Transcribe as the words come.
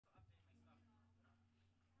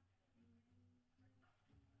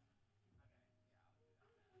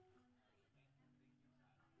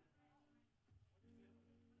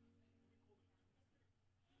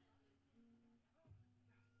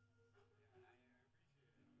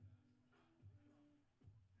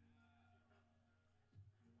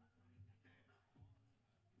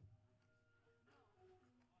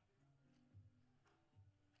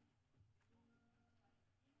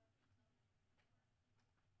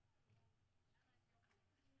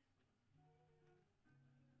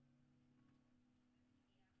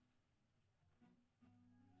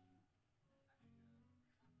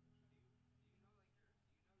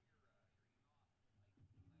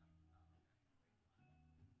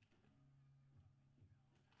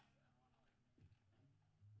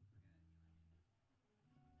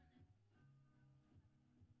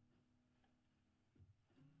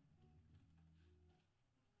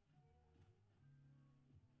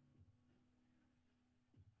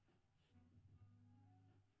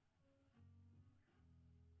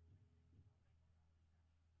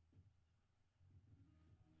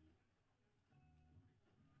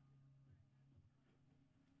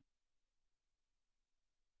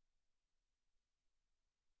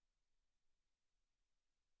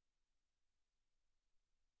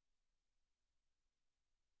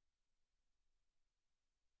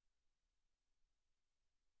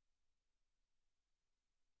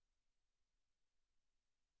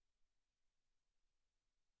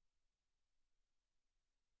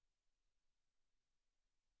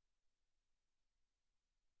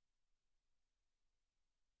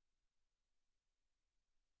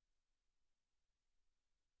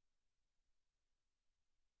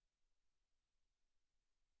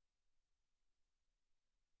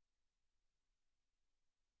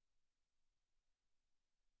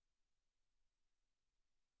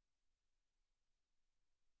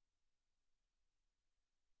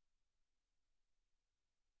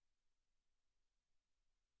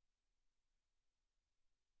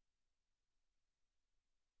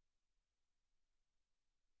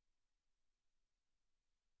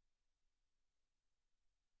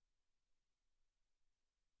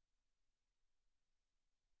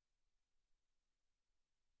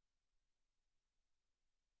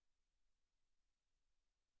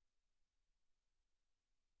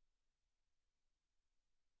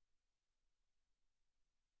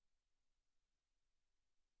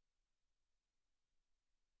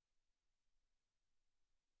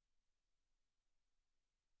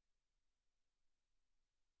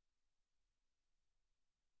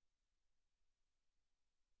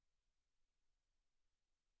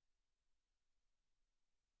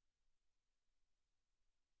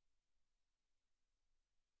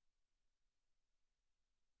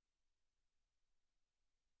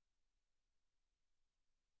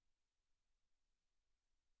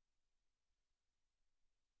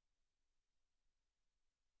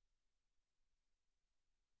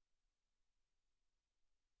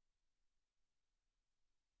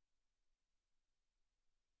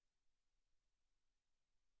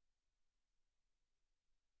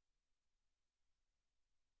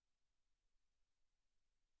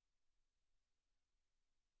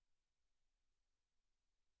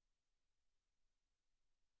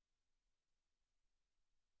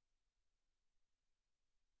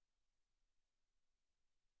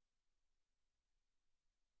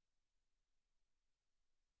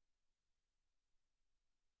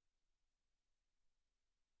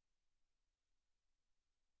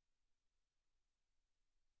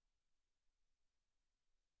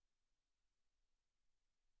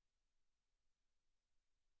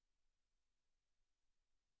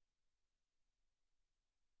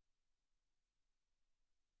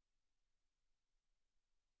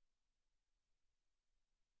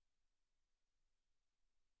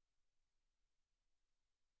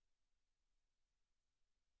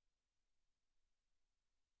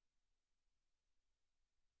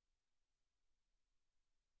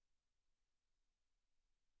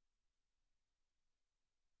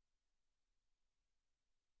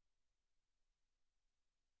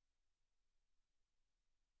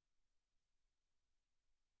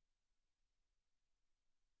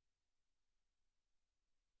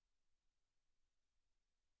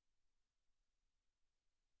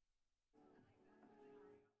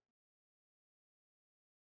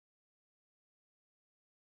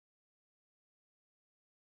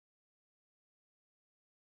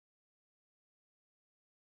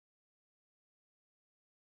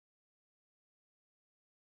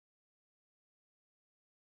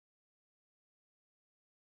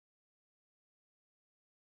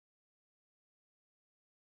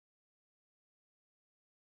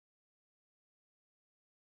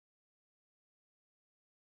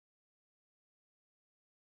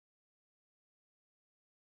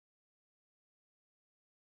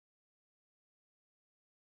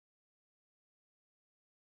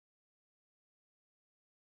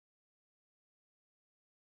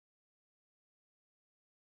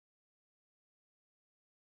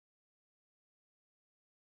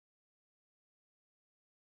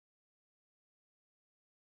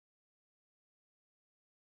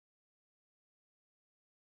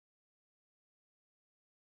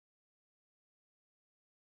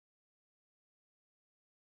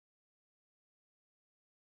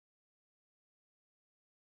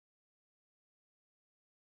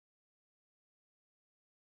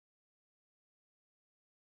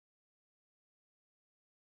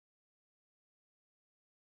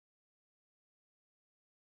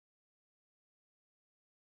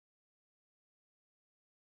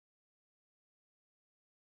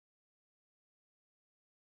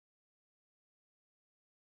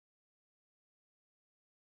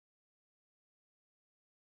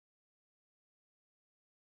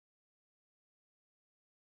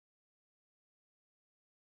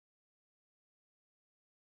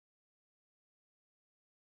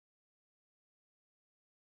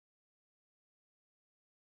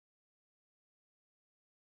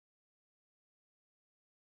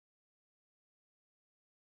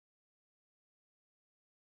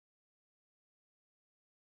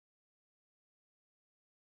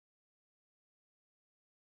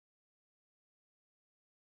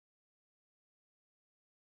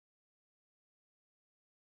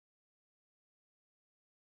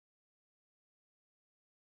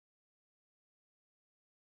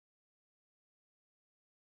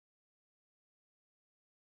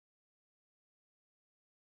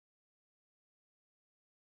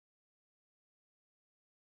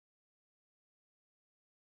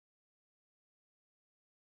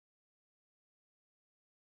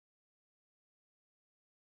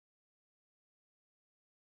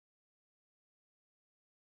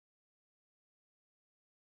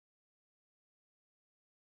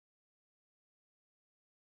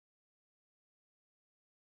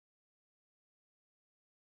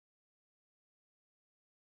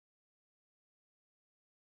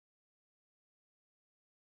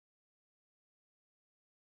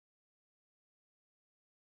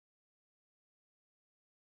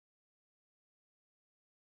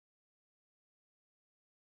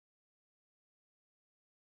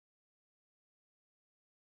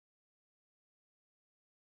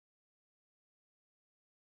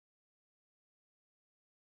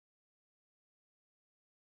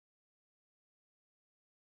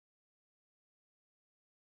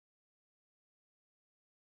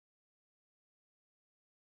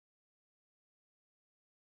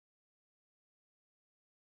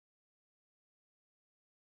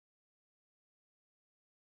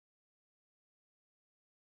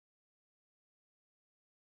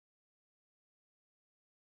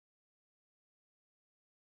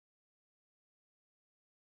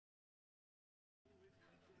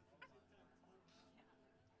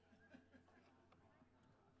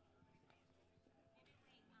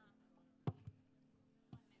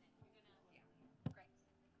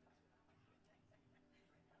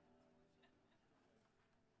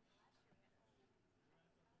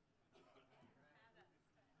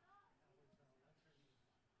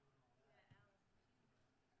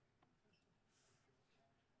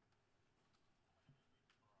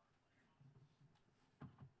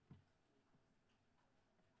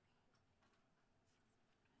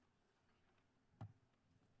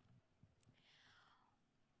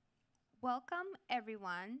Welcome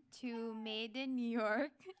everyone to Made in New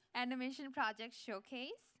York Animation Project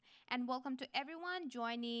Showcase, and welcome to everyone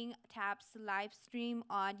joining TAP's live stream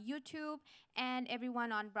on YouTube and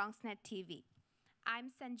everyone on BronxNet TV.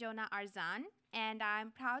 I'm Sanjona Arzan, and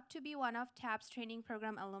I'm proud to be one of TAP's training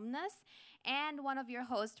program alumnus and one of your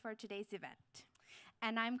hosts for today's event.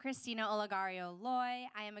 And I'm Christina Olegario Loy.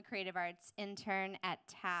 I am a creative arts intern at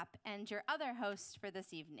TAP and your other host for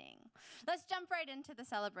this evening. Let's jump right into the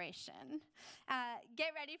celebration. Get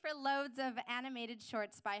ready for loads of animated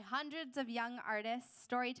shorts by hundreds of young artists,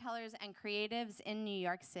 storytellers, and creatives in New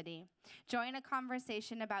York City. Join a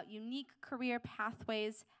conversation about unique career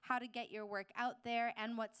pathways, how to get your work out there,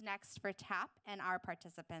 and what's next for TAP and our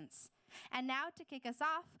participants. And now, to kick us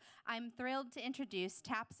off, I'm thrilled to introduce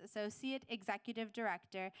TAP's Associate Executive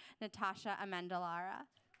Director, Natasha Amendolara.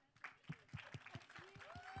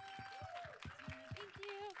 Thank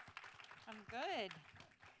you. I'm good.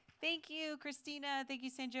 Thank you, Christina. Thank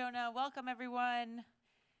you, Sanjona. Welcome, everyone.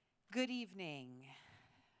 Good evening.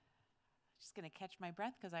 Just going to catch my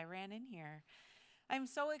breath because I ran in here. I'm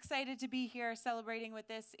so excited to be here celebrating with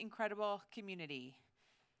this incredible community.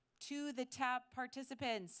 To the TAP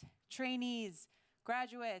participants, trainees,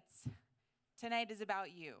 graduates, tonight is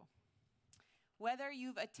about you. Whether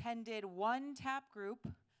you've attended one TAP group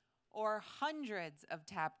or hundreds of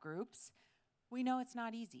TAP groups, we know it's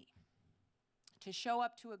not easy. To show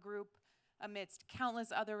up to a group amidst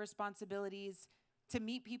countless other responsibilities, to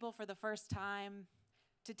meet people for the first time,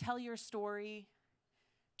 to tell your story,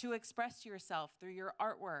 to express yourself through your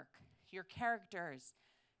artwork, your characters,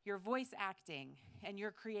 your voice acting, and your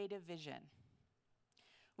creative vision.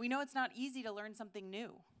 We know it's not easy to learn something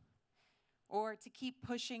new or to keep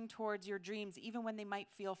pushing towards your dreams even when they might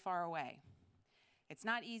feel far away. It's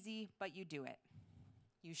not easy, but you do it.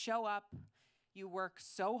 You show up, you work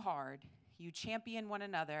so hard, you champion one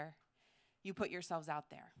another, you put yourselves out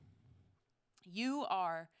there. You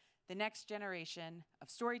are the next generation of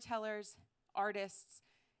storytellers, artists,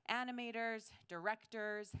 animators,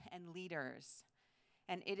 directors, and leaders.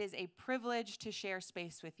 And it is a privilege to share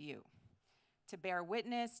space with you, to bear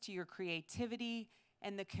witness to your creativity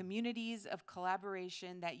and the communities of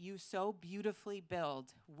collaboration that you so beautifully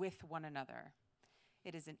build with one another.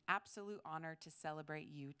 It is an absolute honor to celebrate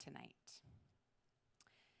you tonight.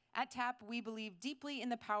 At TAP, we believe deeply in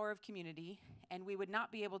the power of community, and we would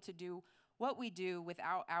not be able to do what we do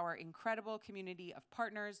without our incredible community of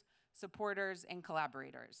partners, supporters, and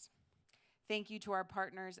collaborators. Thank you to our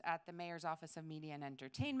partners at the Mayor's Office of Media and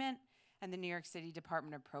Entertainment and the New York City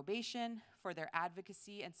Department of Probation for their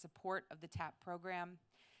advocacy and support of the TAP program.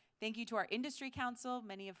 Thank you to our industry council,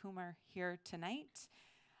 many of whom are here tonight,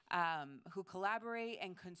 who collaborate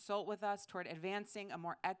and consult with us toward advancing a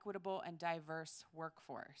more equitable and diverse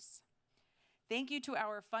workforce. Thank you to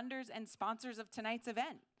our funders and sponsors of tonight's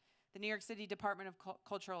event, the New York City Department of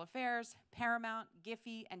Cultural Affairs, Paramount,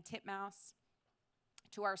 Giphy, and Titmouse.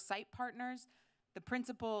 To our site partners, the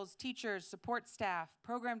principals, teachers, support staff,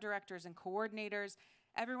 program directors, and coordinators,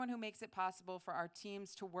 everyone who makes it possible for our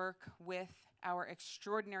teams to work with our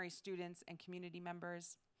extraordinary students and community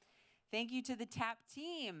members. Thank you to the TAP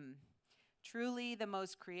team, truly the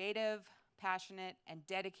most creative, passionate, and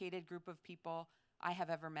dedicated group of people I have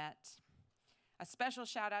ever met. A special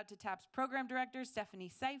shout out to TAP's program director, Stephanie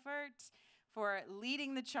Seifert, for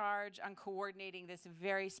leading the charge on coordinating this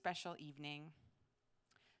very special evening.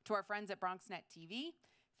 To our friends at BronxNet TV,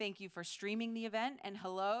 thank you for streaming the event, and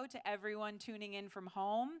hello to everyone tuning in from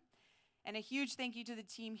home. And a huge thank you to the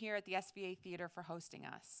team here at the SVA Theater for hosting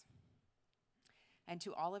us. And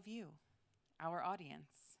to all of you, our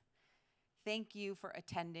audience, thank you for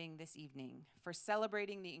attending this evening, for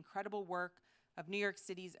celebrating the incredible work of New York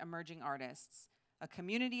City's emerging artists, a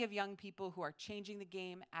community of young people who are changing the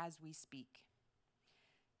game as we speak.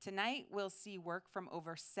 Tonight, we'll see work from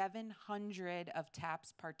over 700 of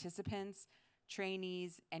TAP's participants,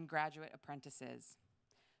 trainees, and graduate apprentices.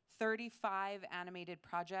 35 animated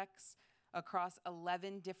projects across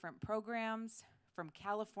 11 different programs from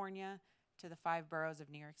California to the 5 boroughs of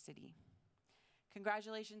New York City.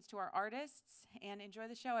 Congratulations to our artists, and enjoy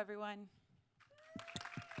the show, everyone.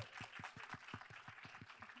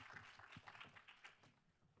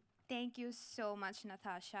 Thank you so much,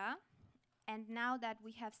 Natasha. And now that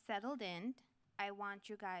we have settled in, I want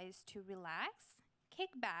you guys to relax, kick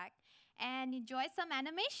back, and enjoy some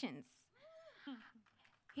animations.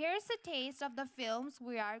 Here's a taste of the films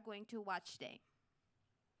we are going to watch today.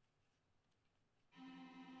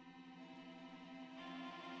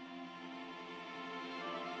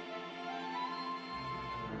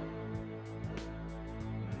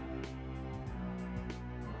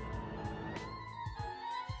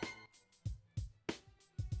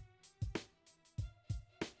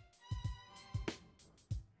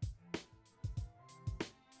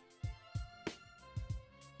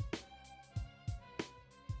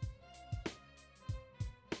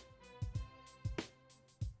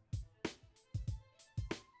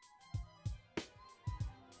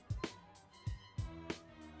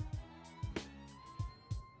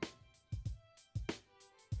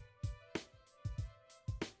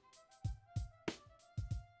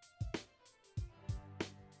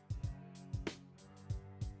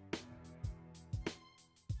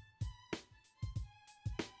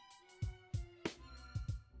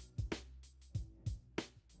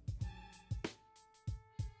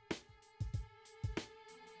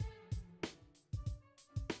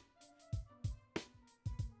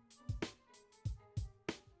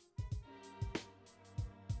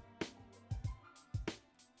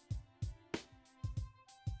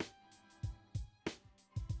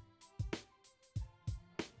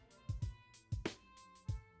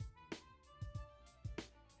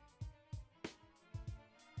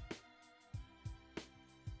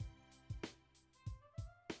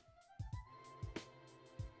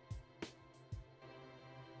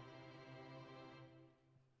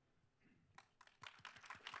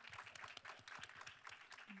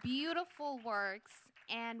 beautiful works,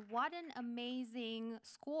 and what an amazing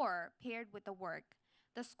score paired with the work.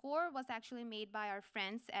 The score was actually made by our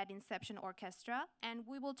friends at Inception Orchestra, and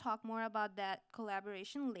we will talk more about that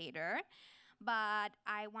collaboration later. But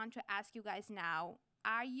I want to ask you guys now,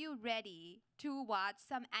 are you ready to watch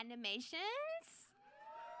some animations?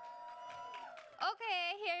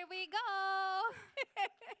 Okay, here we go.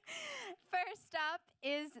 First up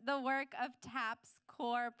is the work of TAP's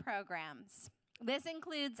core programs. This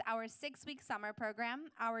includes our 6-week summer program,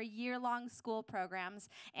 our year-long school programs,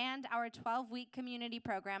 and our 12-week community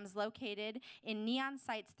programs located in neon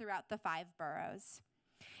sites throughout the 5 boroughs.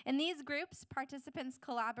 In these groups, participants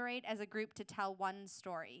collaborate as a group to tell one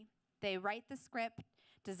story. They write the script,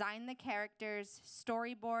 design the characters,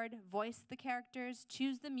 storyboard, voice the characters,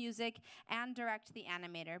 choose the music, and direct the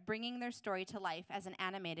animator, bringing their story to life as an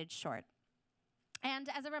animated short. And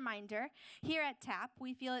as a reminder, here at TAP,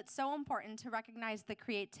 we feel it's so important to recognize the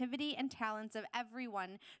creativity and talents of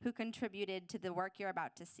everyone who contributed to the work you're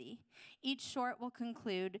about to see. Each short will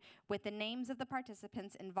conclude with the names of the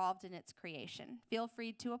participants involved in its creation. Feel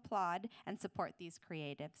free to applaud and support these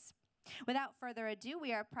creatives. Without further ado,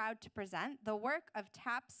 we are proud to present the work of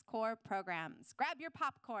TAP's core programs. Grab your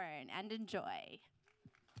popcorn and enjoy.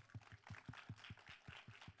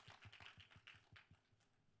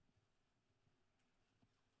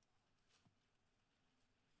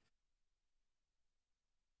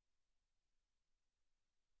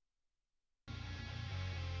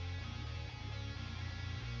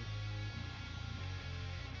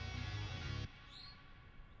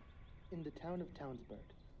 In the town of Townsburg,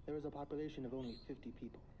 there was a population of only 50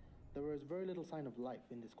 people. There was very little sign of life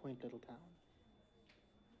in this quaint little town.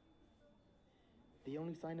 The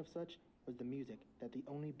only sign of such was the music that the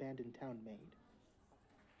only band in town made.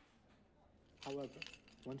 However,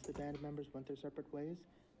 once the band members went their separate ways,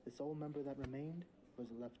 the sole member that remained was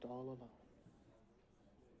left all alone.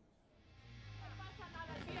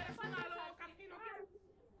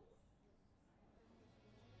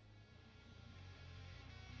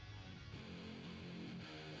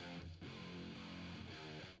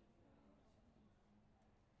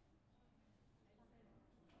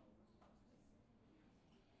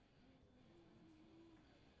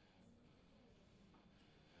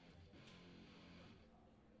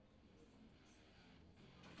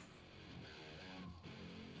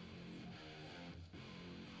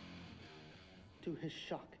 To his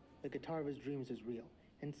shock, the guitar of his dreams is real,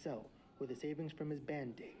 and so, with the savings from his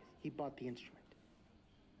band days, he bought the instrument.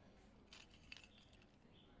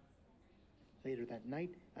 Later that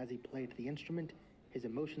night, as he played the instrument, his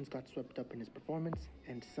emotions got swept up in his performance,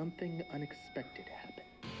 and something unexpected happened.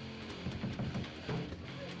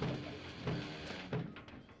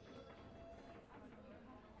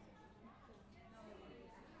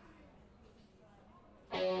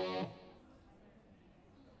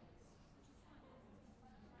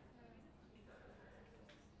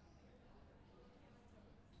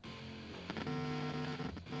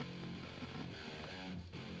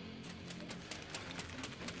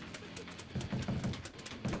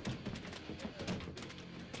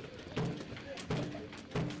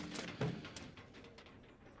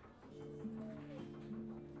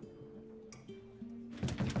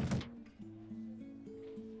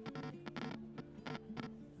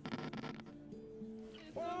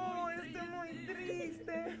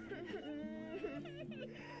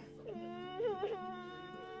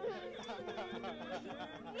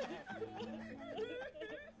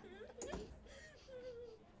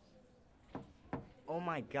 Oh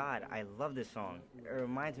my god, I love this song. It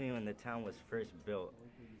reminds me when the town was first built.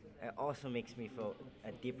 It also makes me feel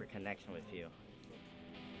a deeper connection with you.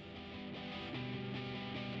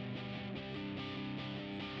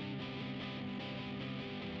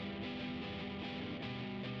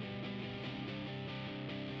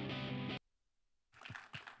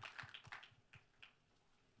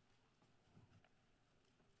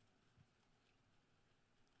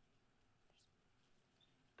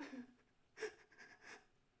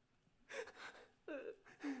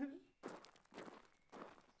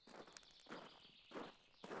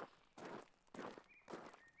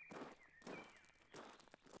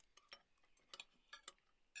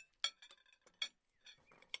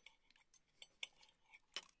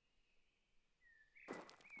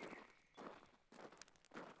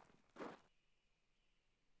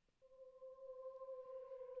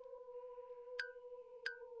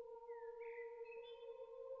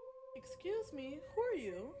 Excuse me, who are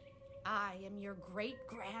you? I am your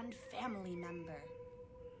great-grand family member.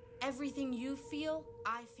 Everything you feel,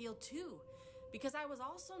 I feel too, because I was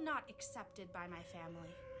also not accepted by my family.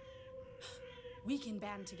 We can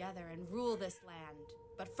band together and rule this land,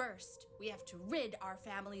 But first, we have to rid our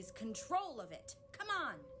family's control of it. Come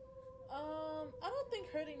on. I don't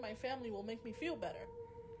think hurting my family will make me feel better.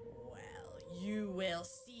 Well, you will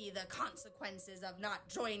see the consequences of not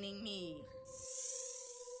joining me.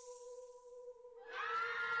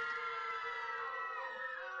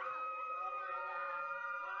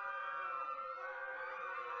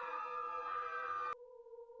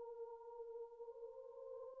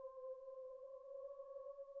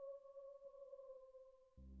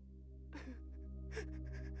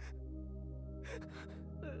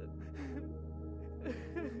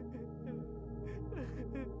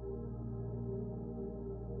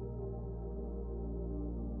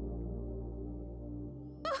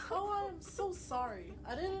 Oh, I'm so sorry.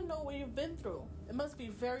 I didn't know what you've been through. It must be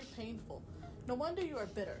very painful. No wonder you are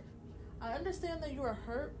bitter. I understand that you are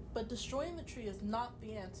hurt, but destroying the tree is not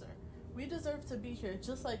the answer. We deserve to be here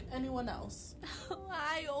just like anyone else.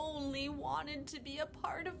 I only wanted to be a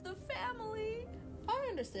part of the family. I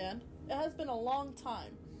understand. It has been a long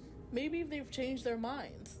time. Maybe they've changed their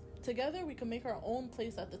minds. Together we can make our own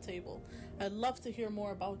place at the table. I'd love to hear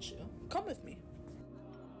more about you. Come with me.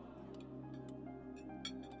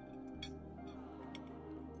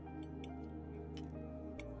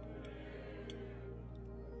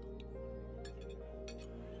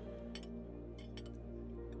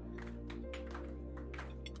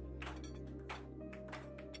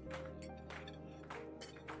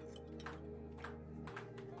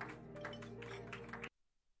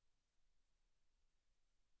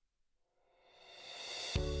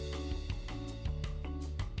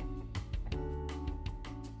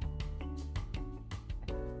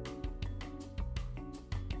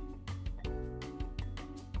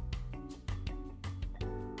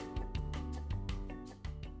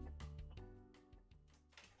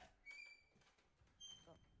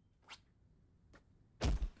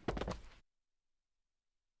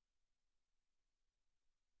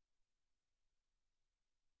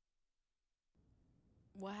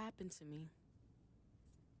 What happened to me?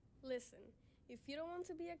 Listen, if you don't want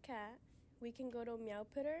to be a cat, we can go to Meow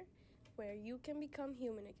Pitter, where you can become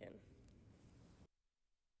human again.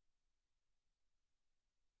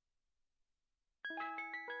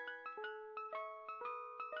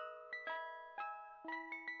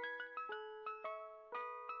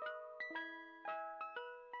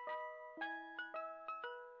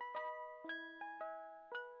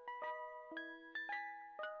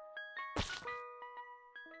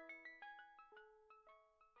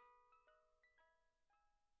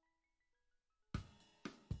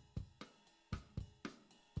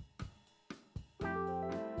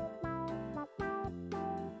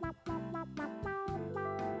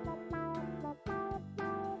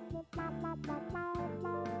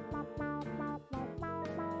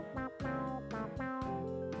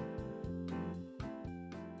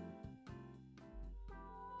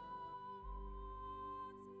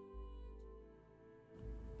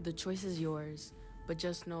 The choice is yours, but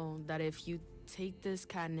just know that if you take this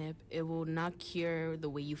catnip, it will not cure the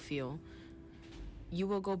way you feel. You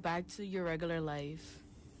will go back to your regular life.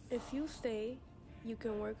 If you stay, you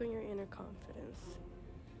can work on your inner confidence.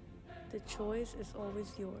 The choice is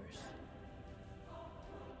always yours.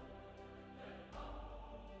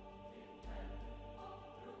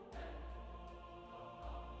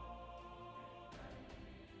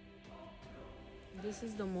 This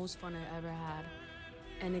is the most fun I ever had,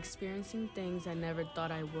 and experiencing things I never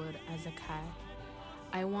thought I would as a cat.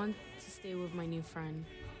 I want to stay with my new friend.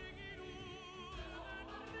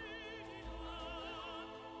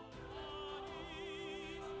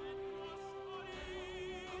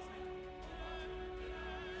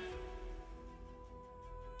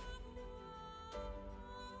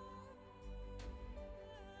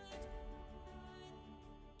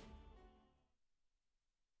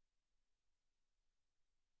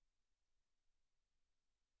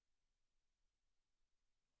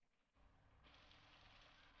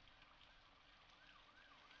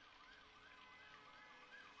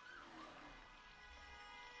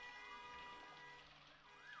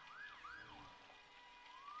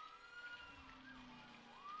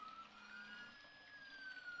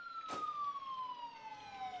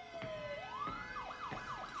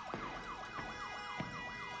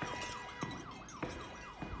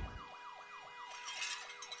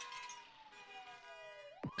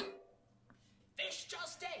 This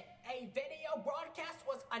just in, a video broadcast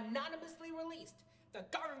was anonymously released. The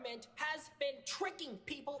government has been tricking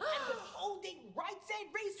people and withholding rights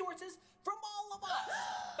and resources from all of us.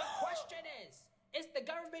 The question is the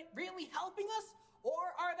government really helping us,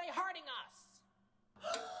 or are they hurting us?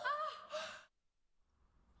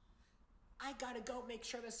 I gotta go make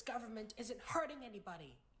sure this government isn't hurting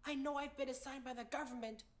anybody. I know I've been assigned by the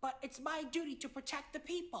government, but it's my duty to protect the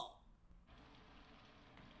people.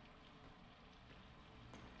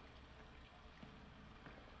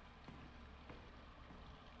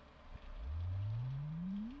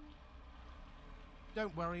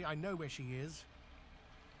 Don't worry, I know where she is.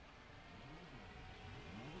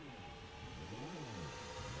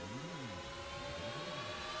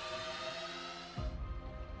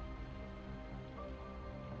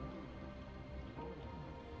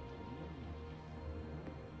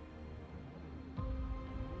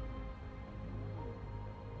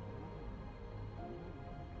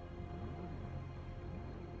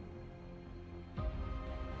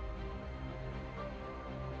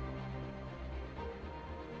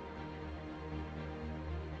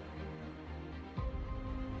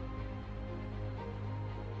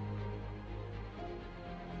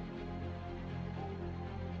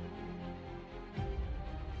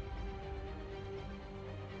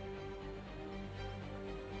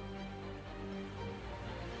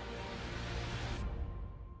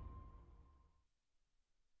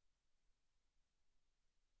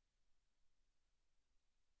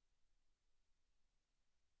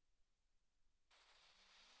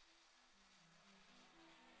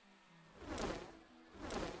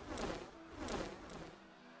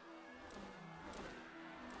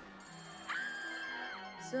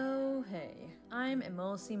 So, hey, I'm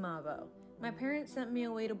Emilsi Mavo. My parents sent me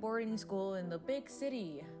away to boarding school in the big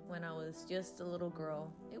city when I was just a little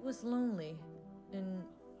girl. It was lonely, and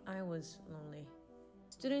I was lonely.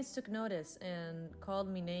 Students took notice and called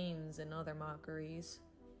me names and other mockeries.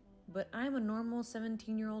 But I'm a normal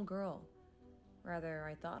 17-year-old girl. Rather,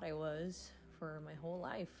 I thought I was for my whole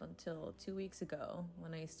life until 2 weeks ago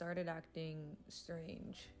when I started acting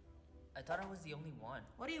strange. I thought I was the only one.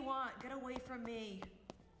 What do you want? Get away from me.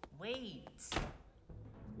 Wait!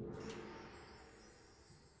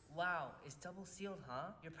 Wow, it's double sealed,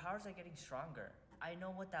 huh? Your powers are getting stronger. I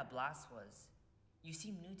know what that blast was. You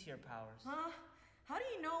seem new to your powers. Huh? How do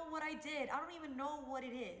you know what I did? I don't even know what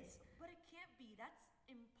it is. But it can't be. That's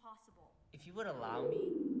impossible. If you would allow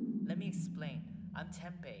me, let me explain. I'm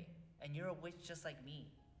Tempeh, and you're a witch just like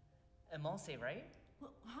me. Emilsi, right?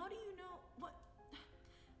 Well, how do you know what?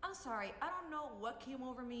 I'm sorry, I don't know what came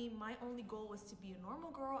over me. My only goal was to be a normal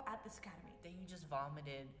girl at this academy. Then you just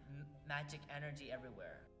vomited magic energy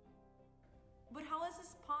everywhere. But how is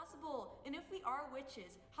this possible? And if we are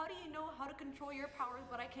witches, how do you know how to control your powers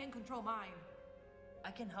but I can't control mine? I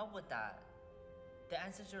can help with that. The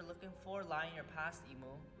answers you're looking for lie in your past, Emu.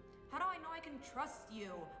 How do I know I can trust you?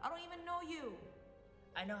 I don't even know you.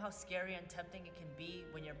 I know how scary and tempting it can be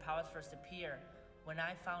when your powers first appear. When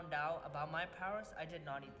I found out about my powers, I did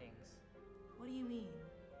naughty things. What do you mean?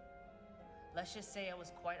 Let's just say I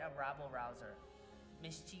was quite a rabble-rouser,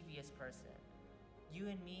 mischievous person. You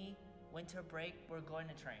and me, winter break, we're going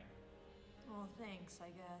to train. Oh, thanks,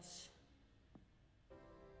 I guess.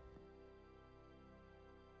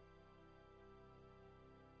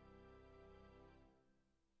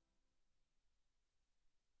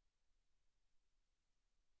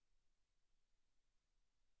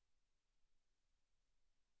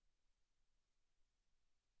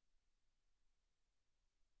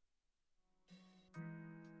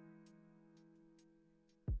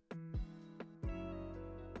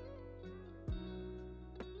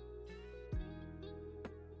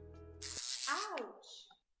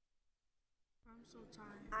 So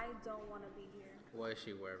tired. I don't want to be here. What is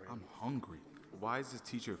she wearing? I'm hungry. Why is this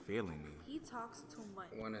teacher failing me? He talks too much.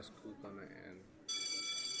 One scoop on the end.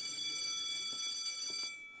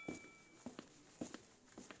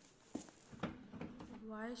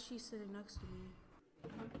 Why is she sitting next to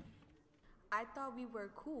me? I thought we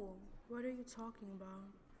were cool. What are you talking about?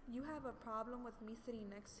 You have a problem with me sitting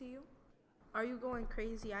next to you? Are you going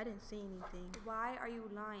crazy? I didn't say anything. Why are you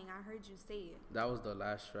lying? I heard you say it. That was the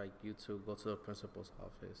last strike. You two go to the principal's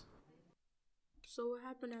office. So what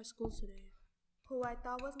happened at school today? Who I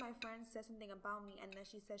thought was my friend said something about me and then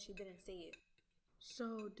she said she didn't say it.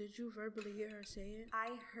 So did you verbally hear her say it? I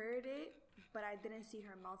heard it, but I didn't see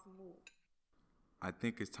her mouth move. I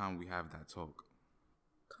think it's time we have that talk.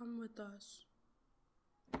 Come with us.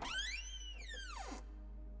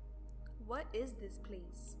 What is this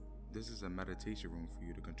place? This is a meditation room for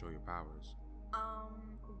you to control your powers.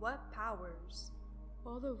 What powers?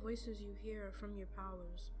 All the voices you hear are from your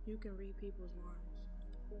powers. You can read people's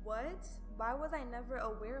minds. What? Why was I never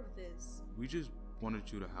aware of this? We just wanted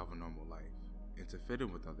you to have a normal life and to fit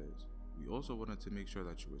in with others. We also wanted to make sure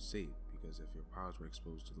that you were safe because if your powers were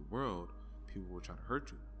exposed to the world, people would try to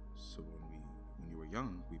hurt you. So when you were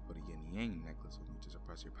young, we put a yin yang necklace on you to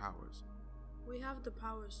suppress your powers. We have the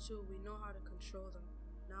powers too. We know how to control them.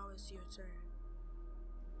 Now it's your turn.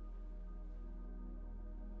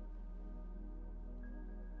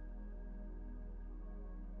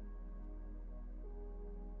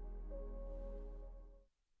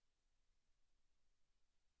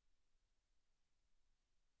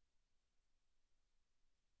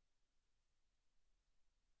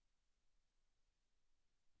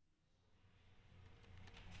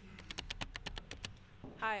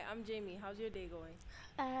 Hi, I'm Jamie. How's your day going?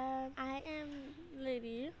 I am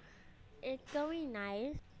Liddy. It's going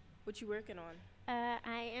nice. What you working on?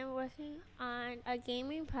 I am working on a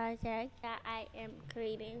gaming project that I am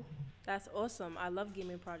creating. That's awesome. I love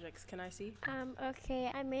gaming projects. Can I see?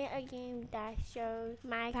 Okay, I made a game that shows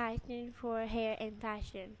my passion for hair and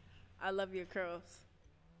fashion. I love your curls.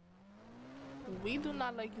 We do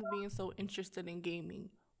not like you being so interested in gaming.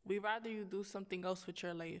 We'd rather you do something else with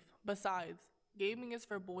your life. Besides, gaming is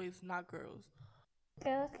for boys, not girls.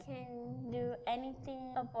 Girls can do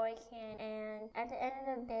anything a boy can, and at the end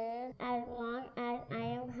of the day, as long as I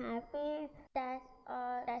am happy, that's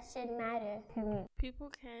all that should matter to me. People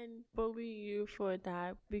can bully you for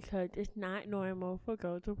that because it's not normal for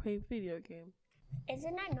girls to play video games. Is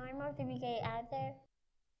it not normal to be gay out there?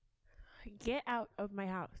 Get out of my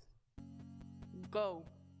house. Go.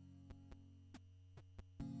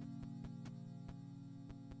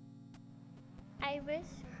 I wish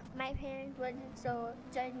my parents wasn't so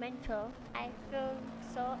judgmental. I feel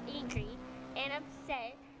so angry and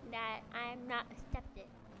upset that I'm not accepted.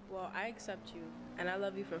 Well, I accept you, and I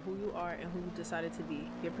love you for who you are and who you decided to be.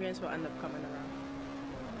 Your parents will end up coming around.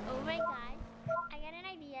 Oh my god, I got an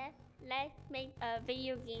idea. Let's make a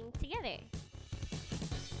video game together.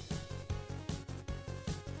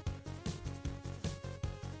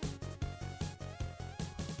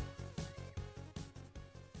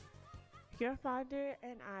 Your father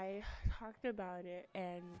and I talked about it,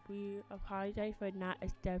 and we apologize for not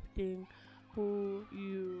accepting who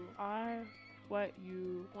you are, what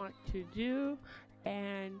you want to do,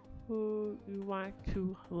 and who you want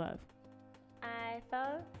to love. I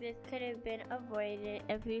felt this could have been avoided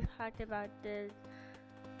if we talked about this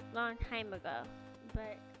long time ago.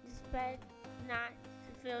 But despite not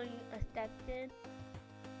feeling accepted,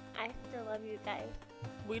 I still love you guys.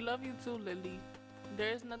 We love you too, Lily.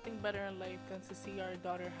 There is nothing better in life than to see our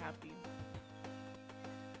daughter happy.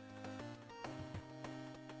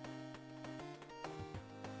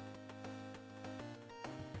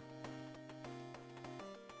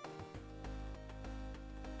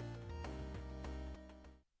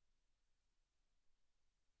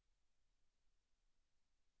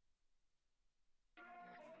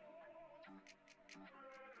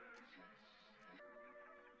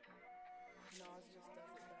 Nas just does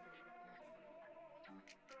it better.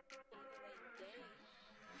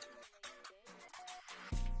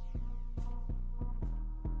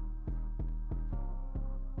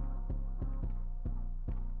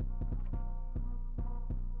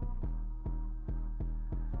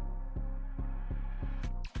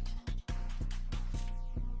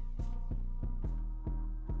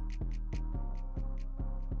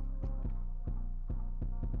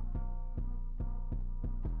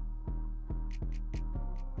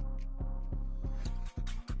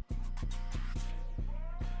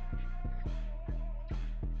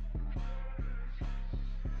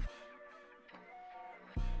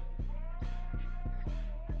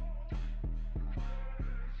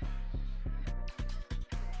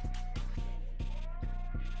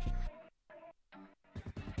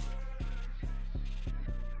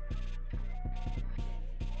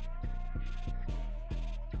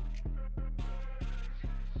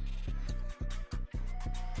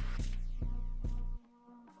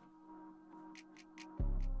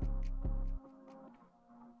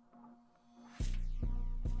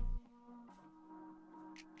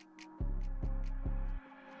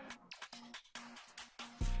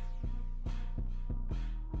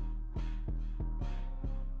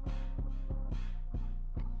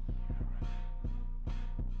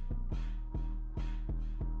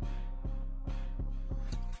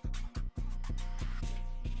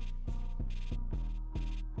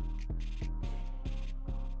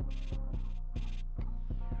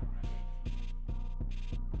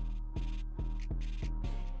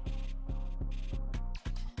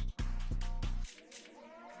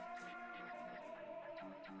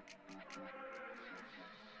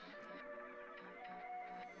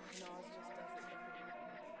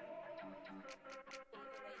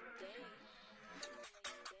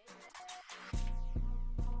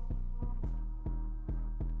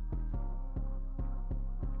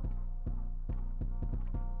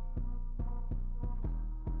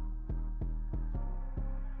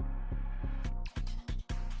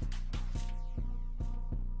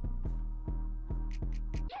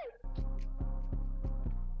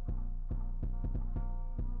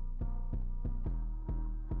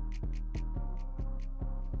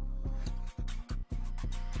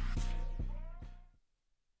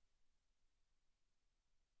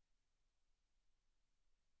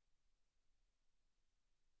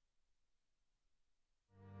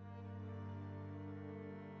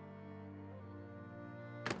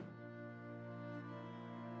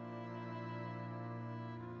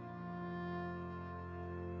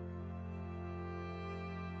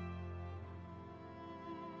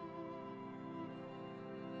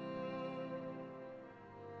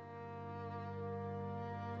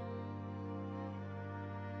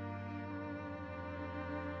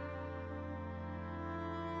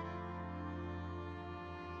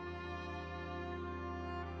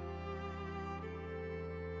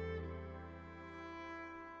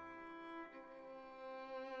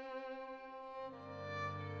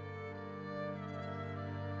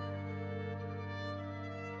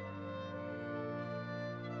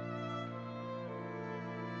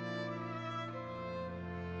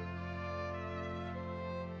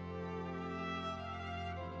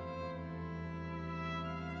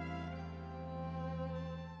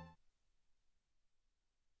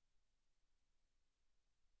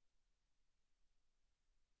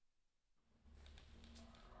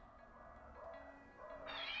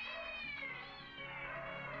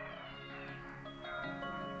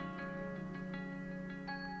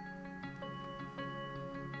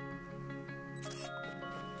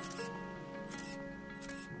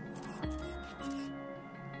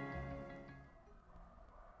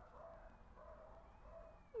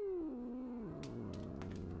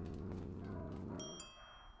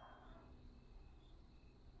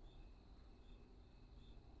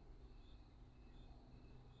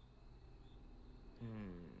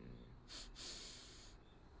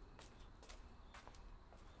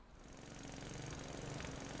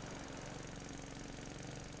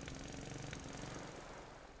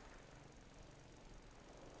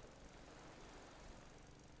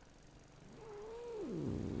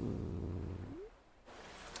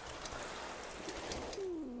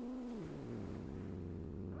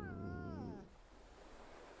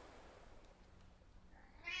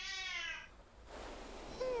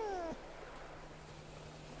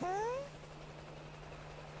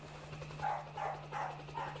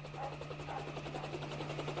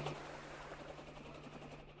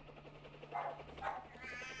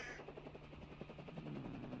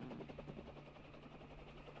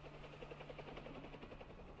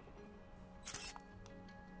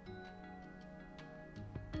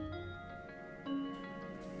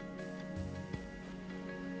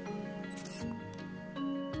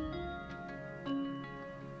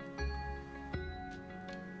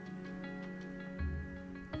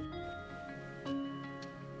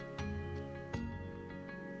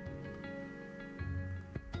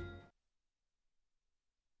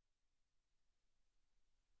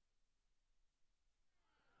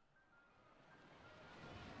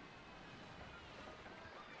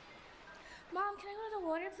 Mom, can I go to the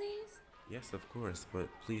water, please? Yes, of course, but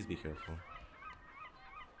please be careful.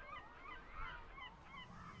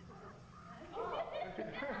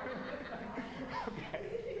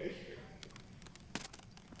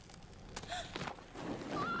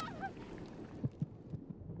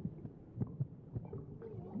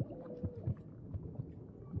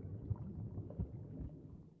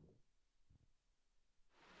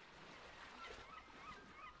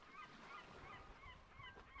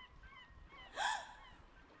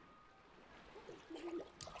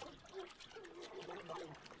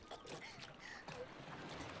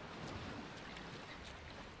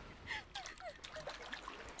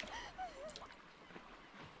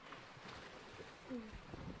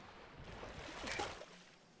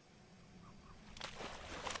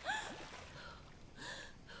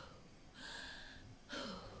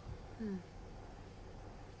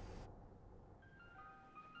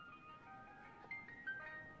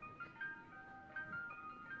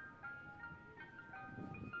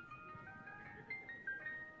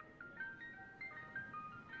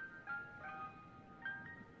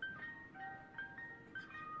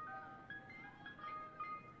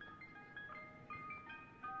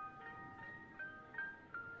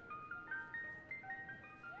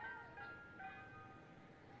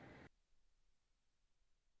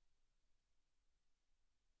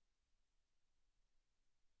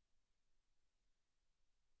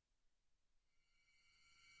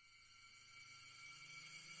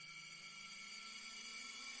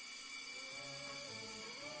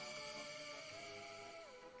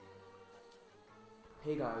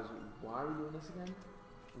 Hey guys, why are we doing this again?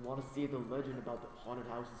 I want to see if the legend about the haunted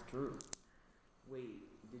house is true. Wait,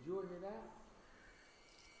 did you all hear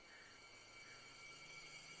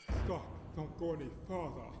that? Stop! Don't go any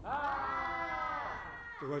further!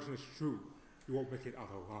 The legend is true. You won't make it out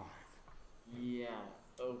alive. Yeah,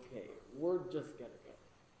 okay. We're just gonna go.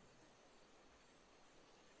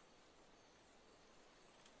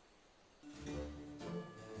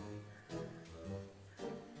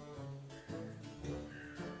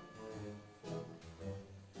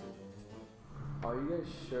 Are you guys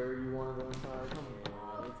sure you want to go inside? Come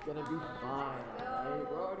on, it's gonna be fine,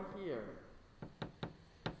 alright? We're already here.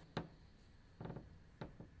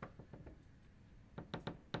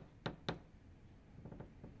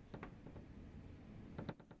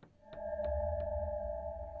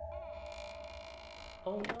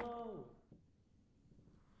 Oh no!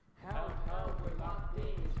 Help, we're locked in.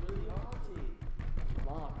 It's really haunted. It's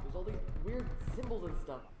locked. There's all these weird symbols and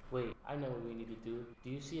stuff. Wait, I know what we need to do. Do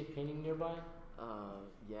you see a painting nearby?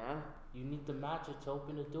 Yeah? You need the matches to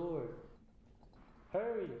open the door.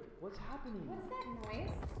 Hurry! What's happening? What's that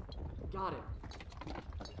noise? Got it.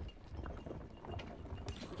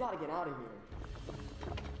 We gotta get out of here.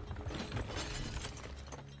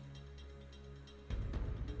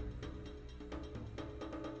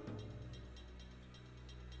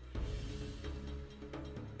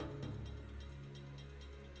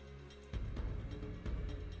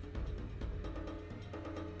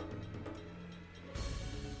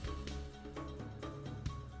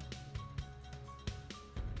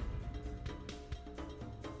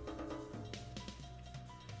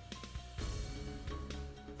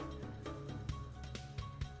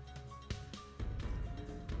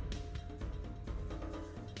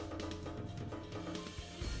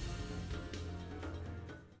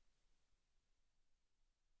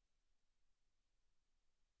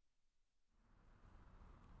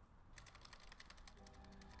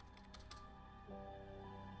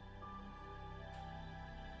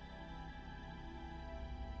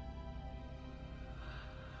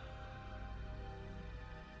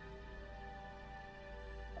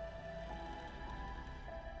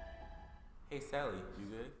 Hey Sally, you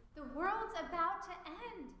good? The world's about to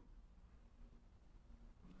end.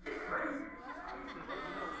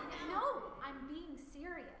 No, I'm being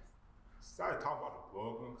serious. Sally talking about the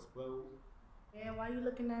world gonna explode. Man, why you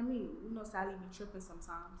looking at me? You know Sally be tripping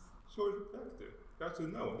sometimes. So is Dexter. That's a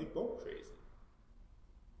no. They both crazy.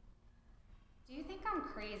 Do you think I'm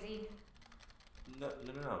crazy? No.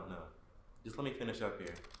 Just let me finish up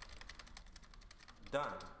here.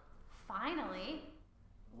 Done. Finally.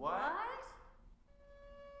 What?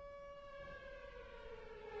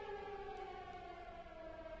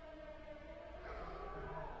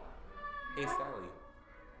 Hey, Sally.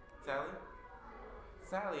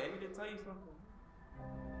 Sally, I need to tell you something.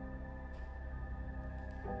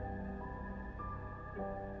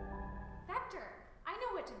 Vector, I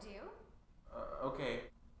know what to do. Okay.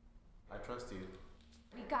 I trust you.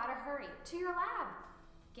 We gotta hurry to your lab.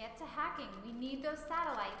 Get to hacking. We need those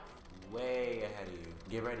satellites. Way ahead of you.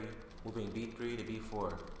 Get ready. Moving B3 to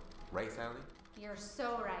B4. Right, Sally? You're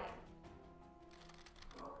so right.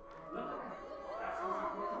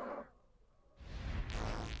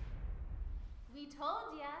 We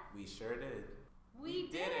told ya. We sure did. We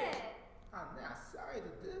did it. I'm not sorry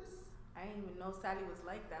to this. I didn't even know Sally was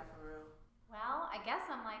like that for real. Well, I guess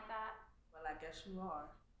I'm like that. Well, I guess you are.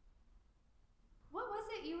 What was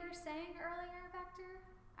it you were saying earlier, Vector?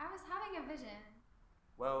 I was having a vision.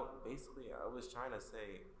 Well, basically, I was trying to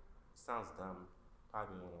say, it sounds dumb.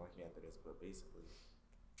 Probably won't like me after this, but basically.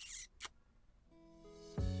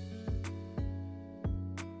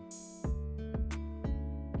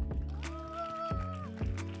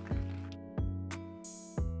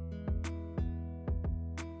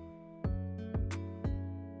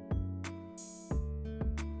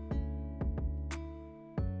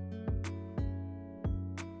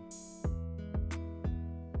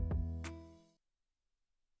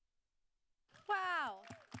 Wow.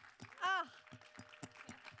 Oh,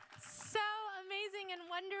 so amazing and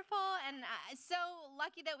wonderful, and so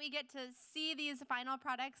lucky that we get to see these final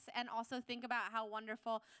products and also think about how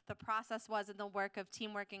wonderful the process was in the work of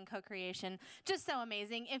teamwork and co-creation. Just so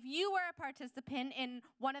amazing. If you were a participant in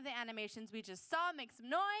one of the animations we just saw, make some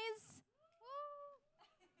noise.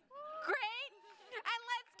 Great. And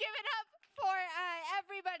let's give it up for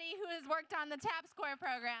everybody who has worked on the TAP Score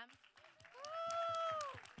program.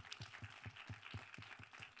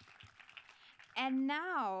 And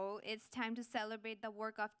now it's time to celebrate the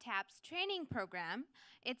work of TAP's training program.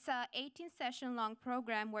 It's a 18-session long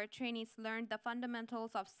program where trainees learn the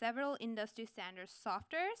fundamentals of several industry standard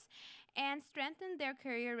softwares and strengthen their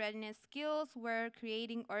career readiness skills while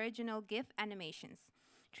creating original GIF animations.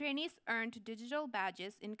 Trainees earned digital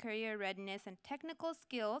badges in career readiness and technical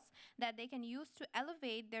skills that they can use to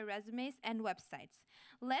elevate their resumes and websites.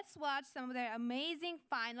 Let's watch some of their amazing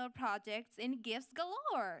final projects in GIFs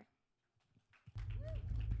galore.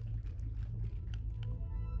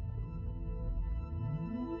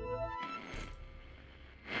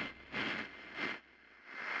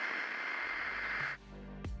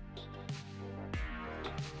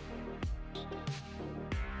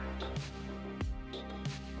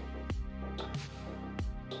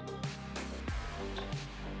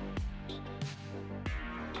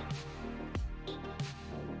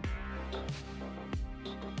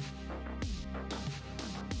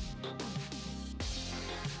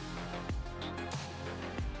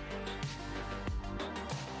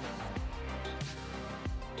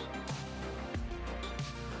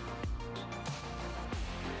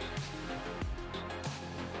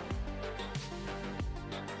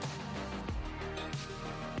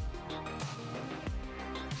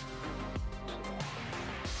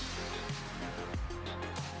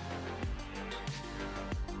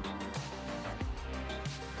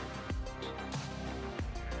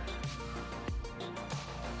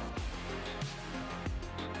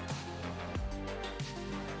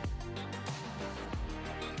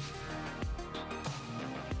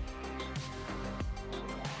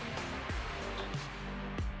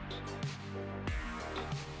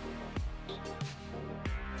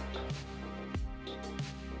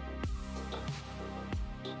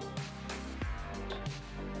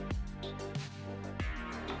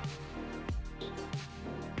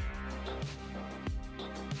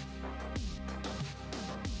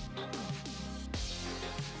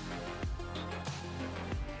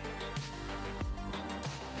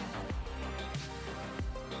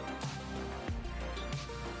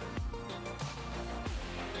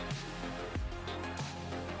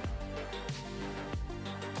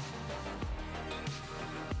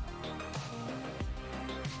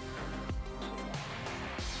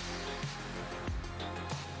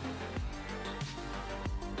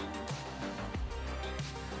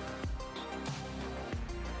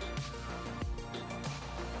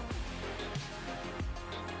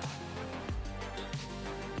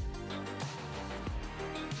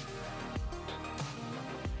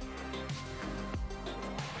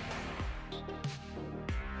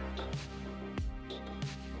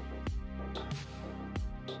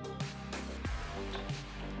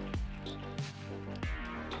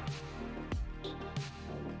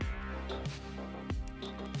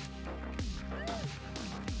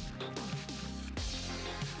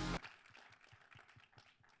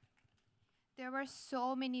 There were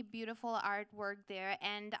so many beautiful artwork there,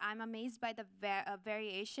 and I'm amazed by the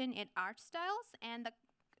variation in art styles, and the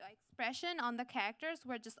expression on the characters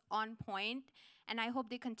were just on point, and I hope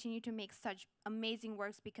they continue to make such amazing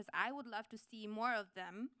works because I would love to see more of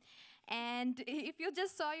them. And if you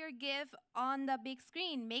just saw your GIF on the big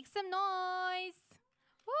screen, make some noise.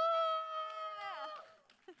 Woo!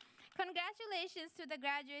 Congratulations to the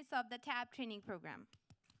graduates of the TAP training program.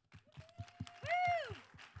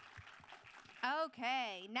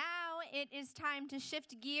 Okay, now it is time to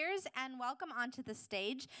shift gears and welcome onto the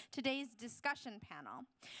stage today's discussion panel.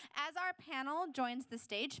 As our panel joins the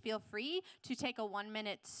stage, feel free to take a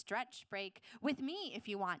 1-minute stretch break with me if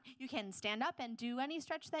you want. You can stand up and do any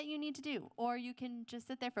stretch that you need to do, or you can just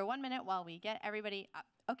sit there for 1 minute while we get everybody up.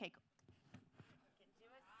 Okay, cool. You can do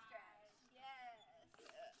a stretch. Yes.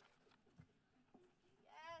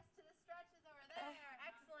 Yes, to the stretches over there.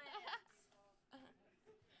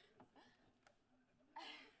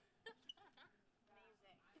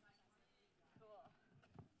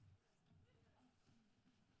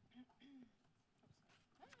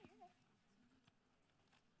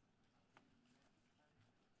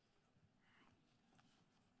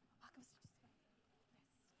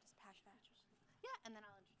 Excellent. Yeah, and then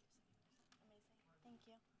I'll introduce you. Amazing. Thank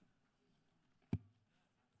you.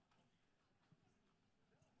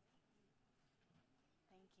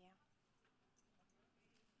 Thank you.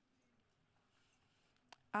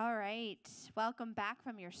 All right. Welcome back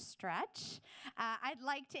from your stretch. I'd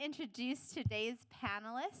like to introduce today's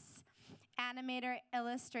panelists. Animator,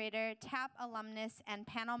 illustrator, TAP alumnus, and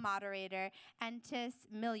panel moderator, Antis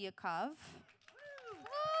Milyukov.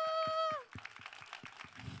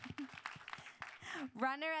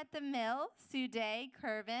 Runner at the Mill, Suday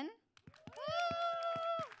Curvin.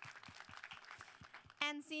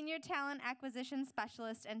 And Senior Talent Acquisition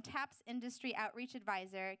Specialist and TAP's Industry Outreach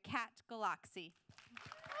Advisor, Kat Galaxy.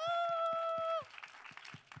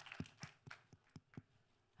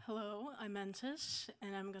 Hello, I'm Entis,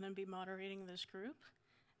 and I'm going to be moderating this group.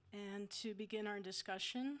 And to begin our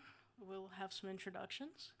discussion, we'll have some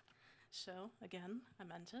introductions. So, again, I'm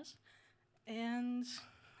Entis, and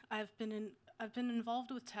I've been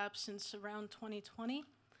involved with TAP since around 2020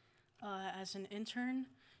 as an intern,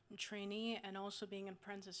 trainee, and also being an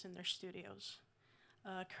apprentice in their studios.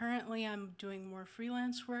 Currently, I'm doing more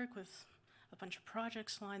freelance work with a bunch of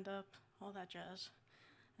projects lined up, all that jazz.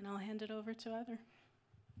 And I'll hand it over to Heather.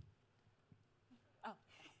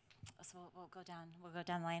 So we'll go down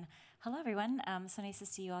the line. Hello, everyone. So nice to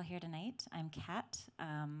see you all here tonight. I'm Kat.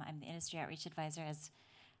 I'm the Industry Outreach Advisor, as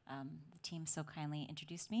the team so kindly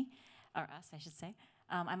introduced me, or us, I should say.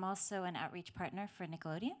 I'm also an outreach partner for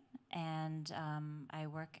Nickelodeon, and I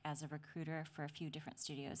work as a recruiter for a few different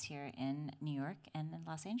studios here in New York and in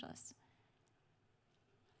Los Angeles.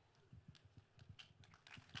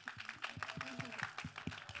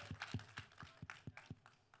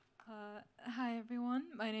 Hi everyone,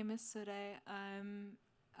 my name is Suday. I'm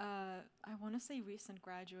I want to say recent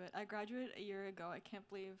graduate. I graduated a year ago. I can't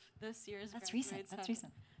believe this year's That's recent. That's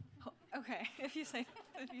recent. Okay, if you say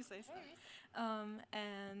so.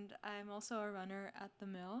 And I'm also a runner at the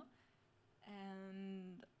Mill,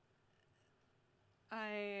 and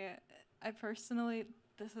I personally,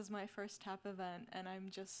 this is my first TAP event, and I'm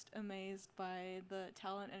just amazed by the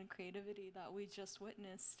talent and creativity that we just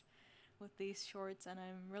witnessed with these shorts, and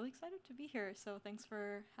I'm really excited to be here, so thanks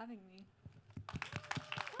for having me.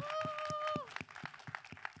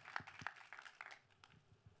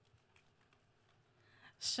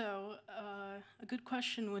 So a good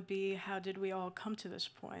question would be, how did we all come to this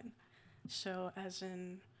point? So as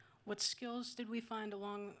in, what skills did we find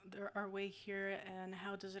along our way here, and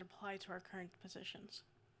how does it apply to our current positions?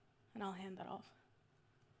 And I'll hand that off.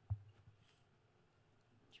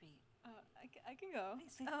 I can go.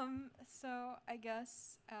 So I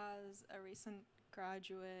guess as a recent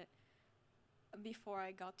graduate, before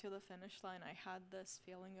I got to the finish line, I had this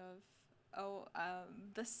feeling of,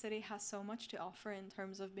 this city has so much to offer in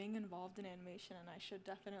terms of being involved in animation, and I should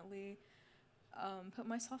definitely put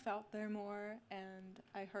myself out there more. And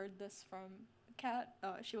I heard this from Kat.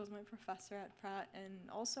 She was my professor at Pratt, and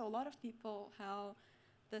also a lot of people, how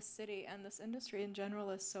this city and this industry in general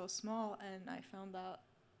is so small, and I found out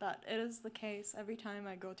that it is the case. Every time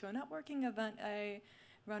I go to a networking event, I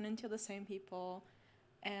run into the same people,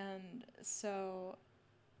 and so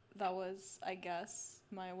that was, I guess,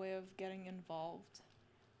 my way of getting involved.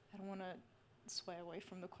 I don't want to sway away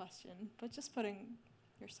from the question, but just putting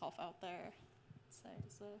yourself out there,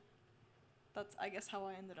 that's, I guess, how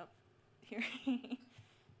I ended up here.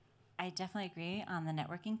 I definitely agree on the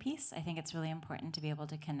networking piece. I think it's really important to be able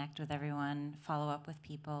to connect with everyone, follow up with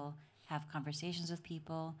people, have conversations with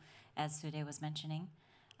people, as Suday was mentioning.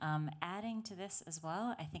 Adding to this as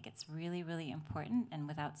well, I think it's really, really important, and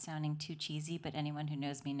without sounding too cheesy, but anyone who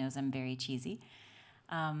knows me knows I'm very cheesy.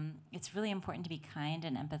 It's really important to be kind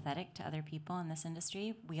and empathetic to other people in this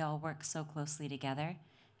industry. We all work so closely together.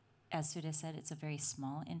 As Suday said, it's a very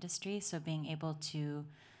small industry, so being able to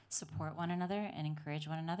support one another and encourage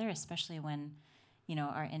one another, especially when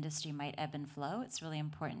our industry might ebb and flow, it's really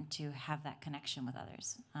important to have that connection with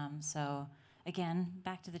others. So again,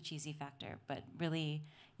 back to the cheesy factor, but really,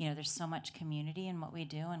 there's so much community in what we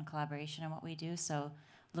do and collaboration in what we do. So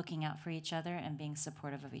looking out for each other and being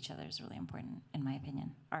supportive of each other is really important, in my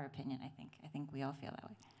opinion. Our opinion, I think. I think we all feel that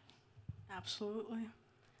way. Absolutely.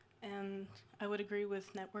 And I would agree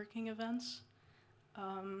with networking events.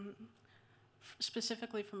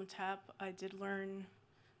 Specifically from TAP, I did learn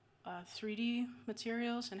 3D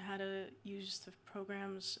materials and how to use the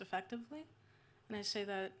programs effectively. And I say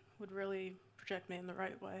that would really project me in the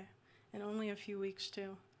right way. In only a few weeks,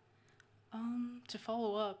 too. To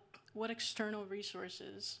follow up, what external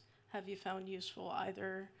resources have you found useful?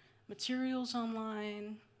 Either materials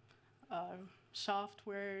online,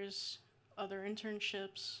 softwares, other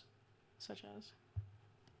internships, such as?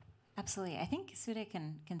 Absolutely. I think Sude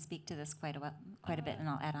can speak to this quite a bit, and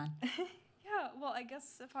I'll add on. Yeah, well, I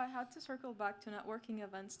guess if I had to circle back to networking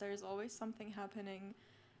events, there's always something happening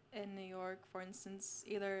in New York. For instance,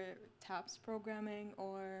 either TAPS programming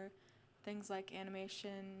or things like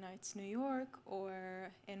Animation Nights New York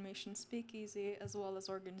or Animation Speakeasy, as well as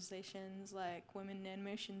organizations like Women in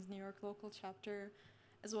Animation's New York local chapter,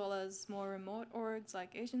 as well as more remote orgs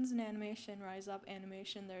like Asians in Animation, Rise Up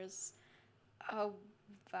Animation. There's a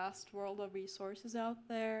vast world of resources out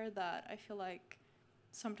there that I feel like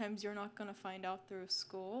sometimes you're not going to find out through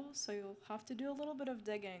school, so you'll have to do a little bit of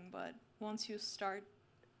digging, but once you start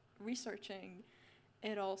researching,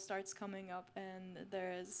 it all starts coming up, and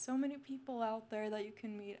there's so many people out there that you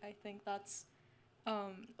can meet. I think that's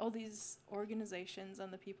all these organizations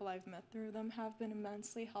and the people I've met through them have been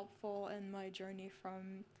immensely helpful in my journey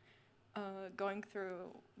from going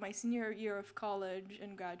through my senior year of college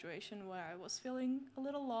and graduation, where I was feeling a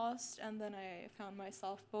little lost, and then I found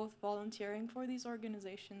myself both volunteering for these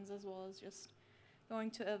organizations as well as just going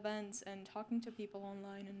to events and talking to people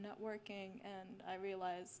online and networking, and I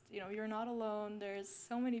realized, you're not alone. There's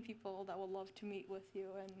so many people that would love to meet with you,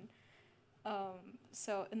 and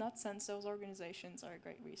so in that sense, those organizations are a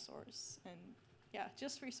great resource. And yeah,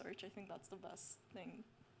 just research. I think that's the best thing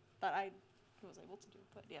that I was able to do,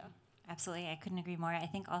 but yeah. Absolutely, I couldn't agree more. I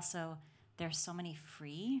think also there's so many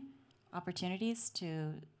free opportunities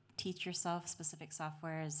to teach yourself specific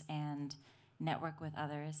softwares and network with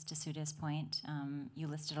others. To Suda's point, you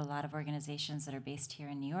listed a lot of organizations that are based here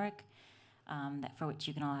in New York, that for which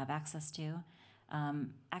you can all have access to.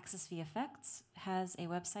 Access VFX has a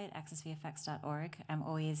website, accessvfx.org. I'm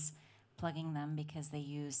always plugging them because they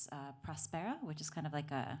use Prospera, which is kind of like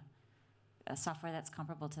a software that's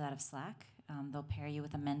comparable to that of Slack. They'll pair you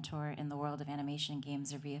with a mentor in the world of animation,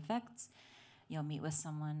 games, or VFX. You'll meet with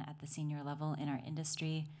someone at the senior level in our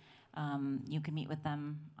industry. You can meet with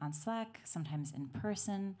them on Slack, sometimes in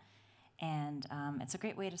person, and it's a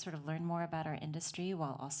great way to sort of learn more about our industry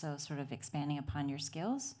while also sort of expanding upon your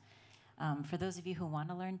skills. For those of you who want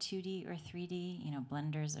to learn 2D or 3D,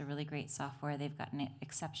 Blender's a really great software. They've got an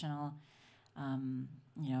exceptional,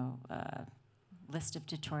 list of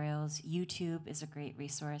tutorials. YouTube is a great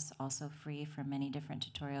resource, also free for many different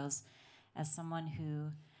tutorials. As someone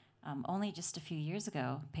who only just a few years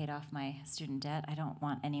ago paid off my student debt, I don't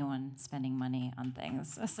want anyone spending money on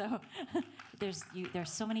things. So there's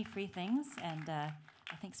so many free things, and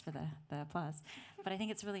thanks for the applause. But I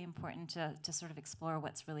think it's really important to sort of explore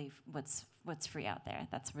what's free out there.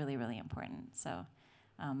 That's really, really important. So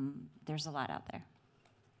there's a lot out there.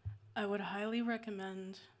 I would highly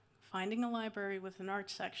recommend finding a library with an art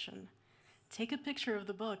section. Take a picture of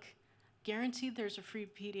the book. Guaranteed there's a free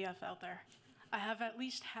PDF out there. I have at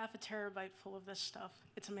least half a terabyte full of this stuff.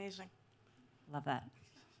 It's amazing. Love that.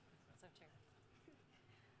 So true.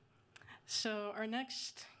 So our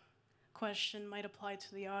next question might apply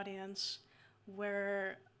to the audience,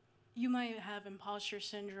 where you might have imposter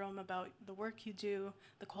syndrome about the work you do,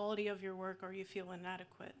 the quality of your work, or you feel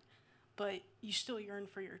inadequate. But you still yearn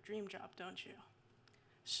for your dream job, don't you?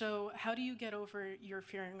 So how do you get over your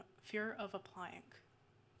fear of applying?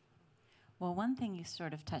 Well, one thing you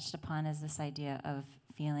sort of touched upon is this idea of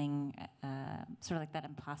feeling sort of like that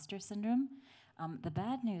imposter syndrome. The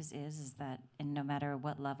bad news is that no matter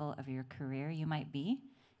what level of your career you might be,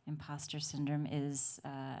 imposter syndrome is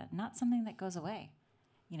not something that goes away.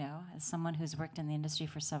 As someone who's worked in the industry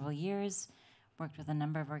for several years, worked with a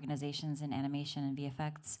number of organizations in animation and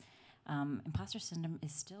VFX, imposter syndrome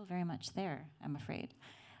is still very much there, I'm afraid.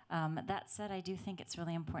 That said, I do think it's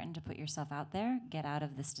really important to put yourself out there, get out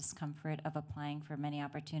of this discomfort of applying for many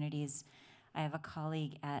opportunities. I have a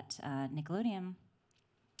colleague at Nickelodeon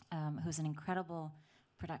who's an incredible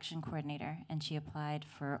production coordinator, and she applied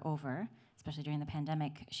for over, especially during the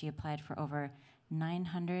pandemic, she applied for over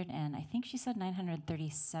 900, and I think she said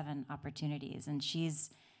 937 opportunities, and she's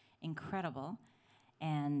incredible.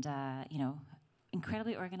 and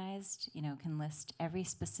incredibly organized. Can list every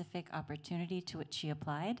specific opportunity to which she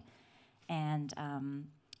applied, and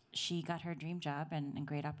she got her dream job and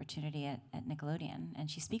great opportunity at Nickelodeon.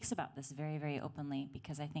 And she speaks about this very, very openly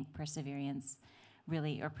because I think perseverance,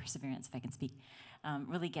 if I can speak,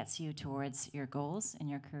 really gets you towards your goals in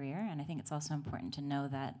your career. And I think it's also important to know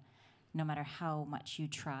that no matter how much you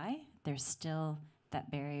try, there's still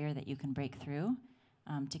that barrier that you can break through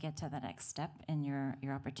to get to the next step in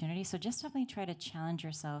your opportunity. So just definitely try to challenge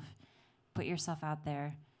yourself, put yourself out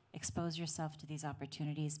there, expose yourself to these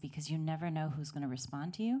opportunities, because you never know who's going to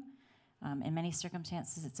respond to you. In many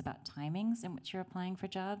circumstances, it's about timings in which you're applying for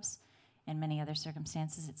jobs. In many other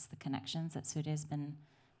circumstances, it's the connections that Sude has been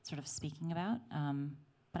sort of speaking about.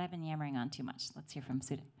 But I've been yammering on too much. Let's hear from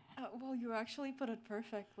Sude. Well, you actually put it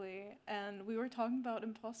perfectly. And we were talking about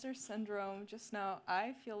imposter syndrome just now.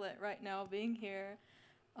 I feel it right now being here.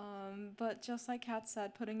 But just like Kat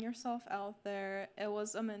said, putting yourself out there, it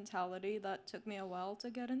was a mentality that took me a while to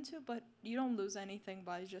get into, but you don't lose anything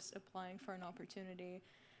by just applying for an opportunity.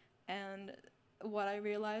 And what I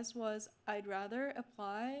realized was I'd rather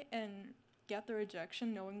apply and get the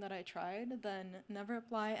rejection knowing that I tried than never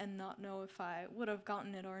apply and not know if I would have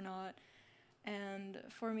gotten it or not. And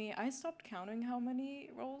for me, I stopped counting how many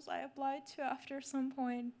roles I applied to after some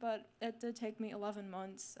point, but it did take me 11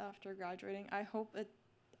 months after graduating. I hope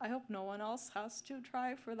no one else has to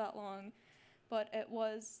try for that long, but it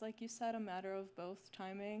was, like you said, a matter of both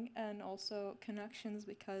timing and also connections,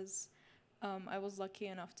 because I was lucky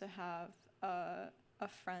enough to have a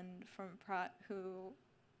friend from Pratt who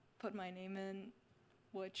put my name in,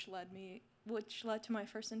 which led to my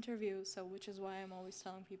first interview. So which is why I'm always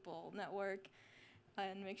telling people network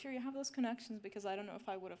and make sure you have those connections, because I don't know if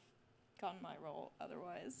I would have gotten my role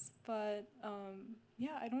otherwise. But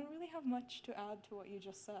yeah, I don't really have much to add to what you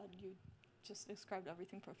just said. You just described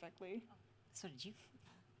everything perfectly. So did you?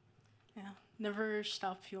 Yeah, never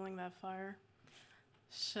stop fueling that fire.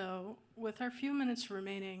 So with our few minutes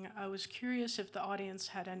remaining, I was curious if the audience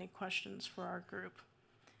had any questions for our group.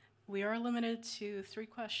 We are limited to 3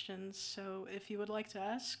 questions, so if you would like to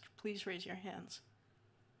ask, please raise your hands.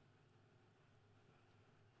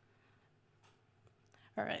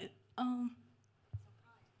 All right.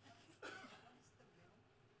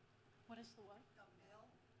 What is the what?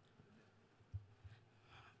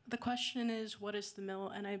 The question is, what is the mill?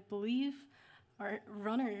 And I believe our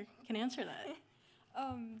runner can answer that.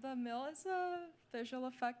 The Mill is a visual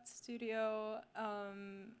effects studio.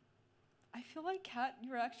 I feel like, Kat,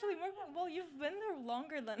 you're actually more, well, you've been there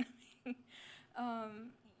longer than me.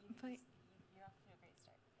 But You're off to a great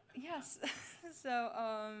start. yes, so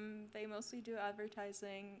they mostly do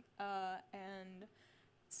advertising and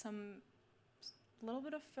some little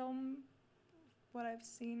bit of film, what I've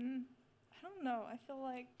seen. I don't know, I feel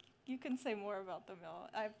like you can say more about the Mill.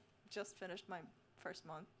 I've just finished my first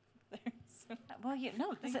month there. So. Well,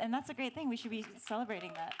 and that's a great thing. We should be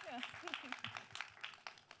celebrating that. Yeah.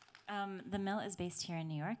 The Mill is based here in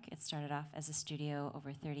New York. It started off as a studio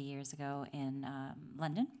over 30 years ago in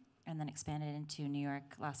London, and then expanded into New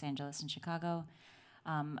York, Los Angeles, and Chicago.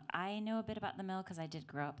 I know a bit about the Mill because I did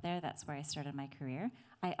grow up there. That's where I started my career.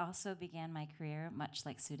 I also began my career, much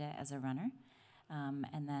like Sude, as a runner.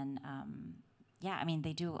 And then,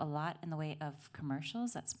 they do a lot in the way of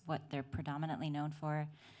commercials. That's what they're predominantly known for.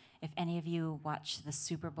 If any of you watch the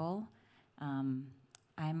Super Bowl,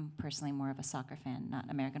 I'm personally more of a soccer fan, not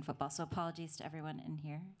American football. So apologies to everyone in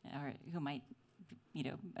here or who might,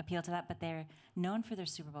 appeal to that. But they're known for their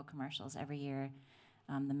Super Bowl commercials. Every year,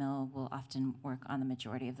 the Mill will often work on the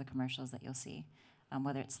majority of the commercials that you'll see,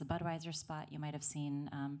 whether it's the Budweiser spot you might have seen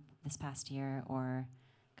this past year, or,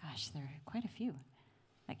 gosh, there are quite a few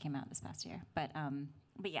that came out this past year. But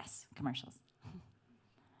yes, commercials.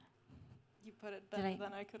 You put it better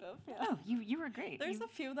than I could have. Yeah. Oh, you were great. There's a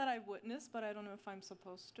few that I've witnessed, but I don't know if I'm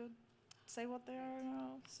supposed to say what they are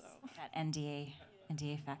now. So that NDA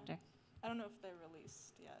factor. I don't know if they're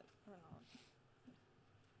released yet or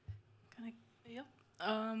not. Yep.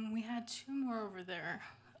 We had 2 more over there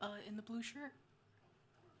in the blue shirt.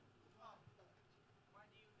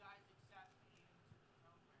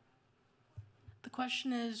 The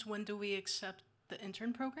question is, when do we accept the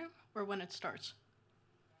intern program, or when it starts?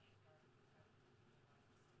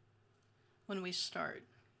 When we start.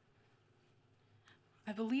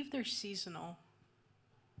 I believe they're seasonal.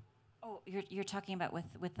 Oh, you're talking about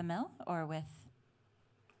with the Mill or with?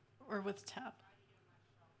 Or with TAP.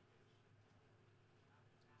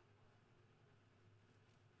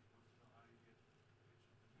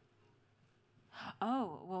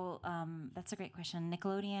 Oh, well, that's a great question.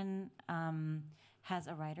 Nickelodeon has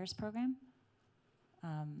a writers program.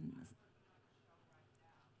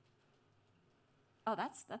 Oh,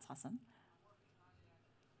 that's awesome.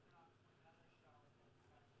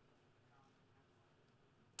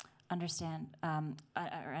 Understood. I'm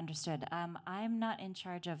not in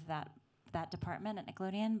charge of that department at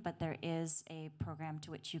Nickelodeon, but there is a program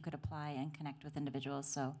to which you could apply and connect with individuals.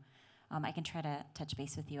 So I can try to touch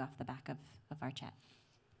base with you off the back of our chat.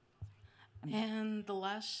 And the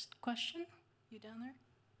last question, you down there?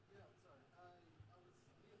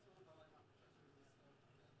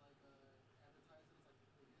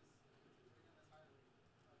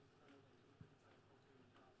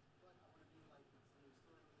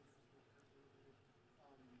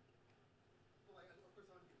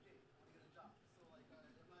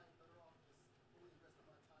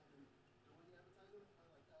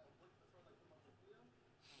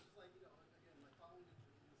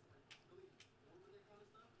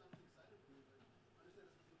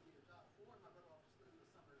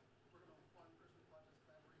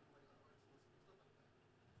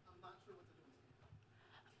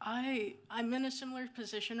 I'm in a similar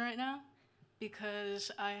position right now because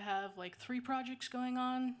I have like 3 projects going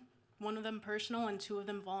on, 1 of them personal and 2 of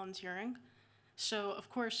them volunteering. So of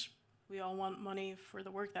course we all want money for the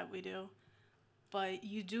work that we do, but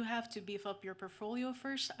you do have to beef up your portfolio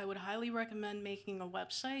first. I would highly recommend making a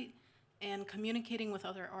website and communicating with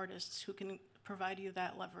other artists who can provide you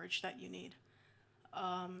that leverage that you need.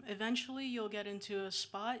 Eventually you'll get into a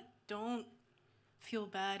spot. Don't feel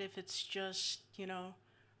bad if it's just, you know,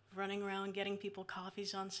 running around getting people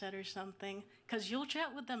coffees on set or something, because you'll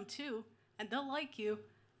chat with them too, and they'll like you,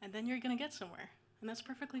 and then you're gonna get somewhere, and that's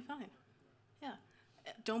perfectly fine. Yeah.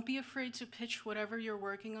 Don't be afraid to pitch whatever you're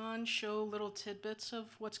working on, show little tidbits of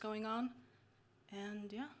what's going on,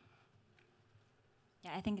 and yeah.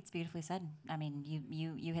 Yeah, I think it's beautifully said. I mean,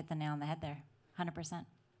 you hit the nail on the head there, 100%.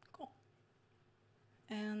 Cool.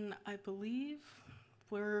 And I believe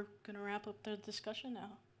we're gonna wrap up the discussion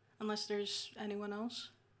now, unless there's anyone else.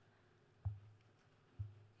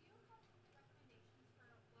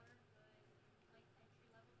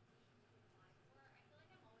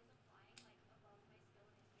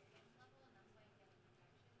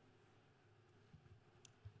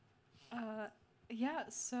 Yeah,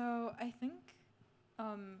 so I think,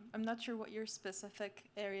 I'm not sure what your specific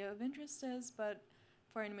area of interest is, but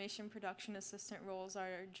for animation production assistant roles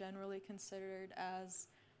are generally considered as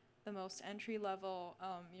the most entry level.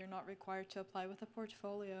 You're not required to apply with a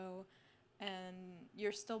portfolio, and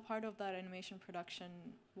you're still part of that animation production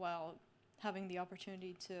while having the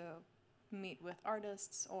opportunity to meet with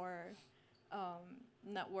artists or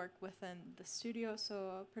network within the studio.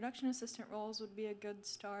 So production assistant roles would be a good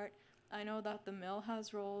start. I know that the mill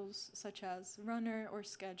has roles such as runner or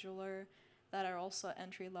scheduler that are also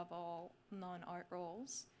entry-level non-art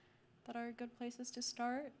roles that are good places to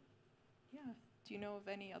start. Yeah. Do you know of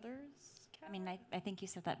any others, Kat? I mean, I think you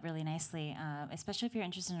said that really nicely, especially if you're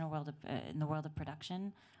interested in the world of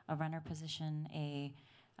production, a runner position, a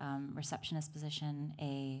receptionist position,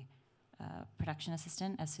 a production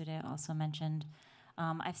assistant, as Sude also mentioned.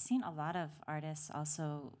 I've seen a lot of artists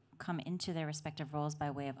also come into their respective roles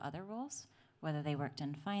by way of other roles, whether they worked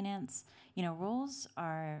in finance. You know, roles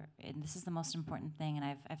are, and this is the most important thing, and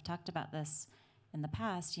I've talked about this in the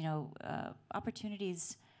past, you know,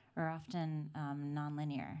 opportunities are often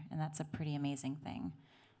nonlinear, and that's a pretty amazing thing.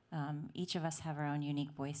 Each of us have our own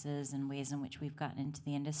unique voices and ways in which we've gotten into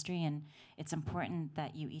the industry, and it's important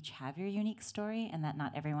that you each have your unique story and that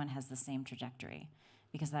not everyone has the same trajectory,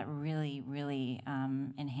 because that really, really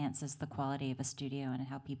enhances the quality of a studio and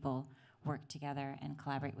how people work together and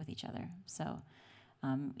collaborate with each other. So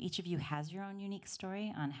each of you has your own unique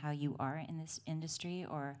story on how you are in this industry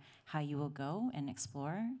or how you will go and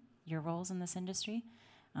explore your roles in this industry.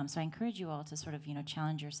 So I encourage you all to sort of, you know,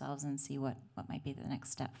 challenge yourselves and see what might be the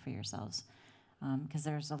next step for yourselves. Because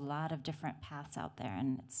there's a lot of different paths out there,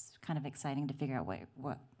 and it's kind of exciting to figure out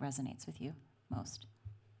what resonates with you most.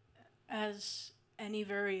 As any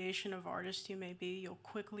variation of artist you may be, you'll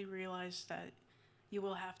quickly realize that you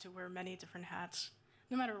will have to wear many different hats,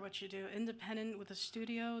 no matter what you do. Independent with a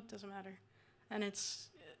studio, it doesn't matter. And it's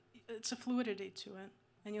a fluidity to it,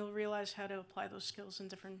 and you'll realize how to apply those skills in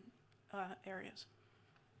different areas.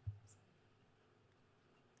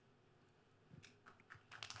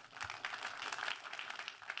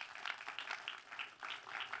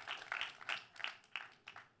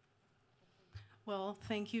 Well,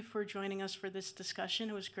 thank you for joining us for this discussion.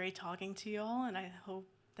 It was great talking to you all, and I hope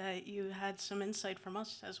that you had some insight from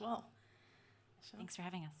us as well. So. Thanks for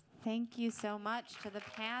having us. Thank you so much to the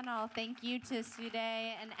panel. Thank you to Sude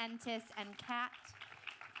and Entis and Kat.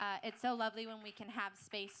 It's so lovely when we can have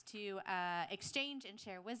space to exchange and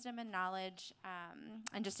share wisdom and knowledge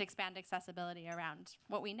and just expand accessibility around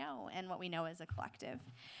what we know and what we know as a collective.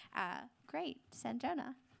 Great,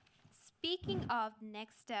 Sanjona. Speaking of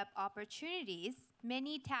next step opportunities,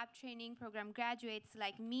 many TAP training program graduates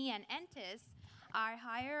like me and Entis are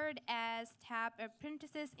hired as TAP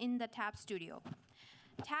apprentices in the TAP studio.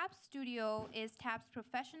 TAP Studio is TAP's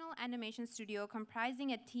professional animation studio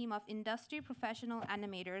comprising a team of industry professional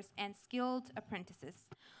animators and skilled apprentices.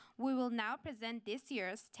 We will now present this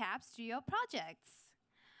year's TAP Studio projects.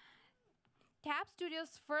 TAP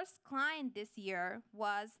Studio's first client this year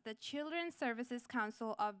was the Children's Services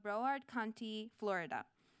Council of Broward County, Florida.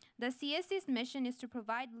 The CSC's mission is to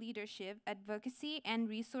provide leadership, advocacy, and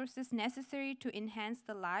resources necessary to enhance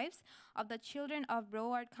the lives of the children of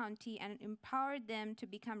Broward County and empower them to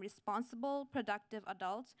become responsible, productive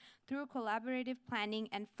adults through collaborative planning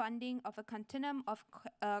and funding of a continuum of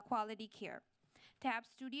quality care. TAP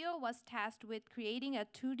Studio was tasked with creating a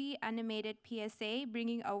 2D animated PSA,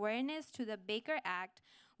 bringing awareness to the Baker Act,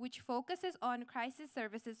 which focuses on crisis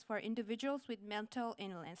services for individuals with mental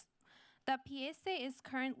illness. The PSA is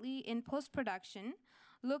currently in post-production.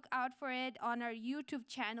 Look out for it on our YouTube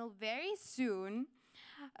channel very soon.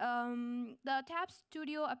 The TAP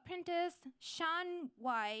Studio apprentice, Sean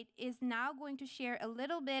White, is now going to share a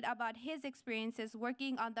little bit about his experiences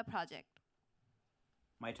working on the project.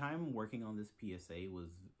 My time working on this PSA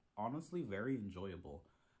was honestly very enjoyable.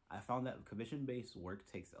 I found that commission-based work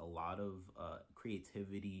takes a lot of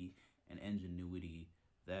creativity and ingenuity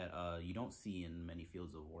that you don't see in many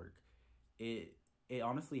fields of work. It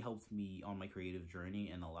honestly helped me on my creative journey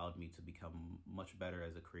and allowed me to become much better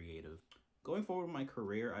as a creative. Going forward in my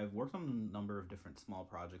career, I've worked on a number of different small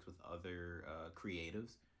projects with other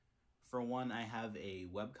creatives. For one, I have a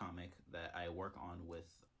webcomic that I work on with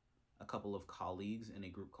a couple of colleagues in a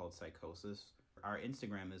group called Psychosis. Our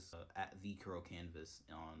Instagram is at @TheCurlCanvas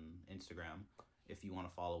on Instagram if you want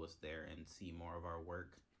to follow us there and see more of our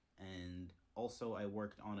work. And also, I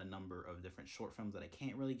worked on a number of different short films that I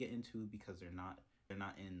can't really get into because they're not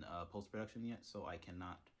in post-production yet, so I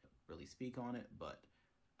cannot really speak on it, but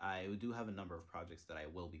I do have a number of projects that I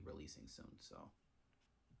will be releasing soon. So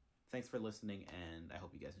thanks for listening, and I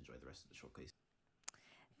hope you guys enjoy the rest of the showcase.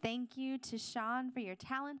 Thank you to Sean for your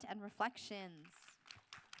talent and reflections.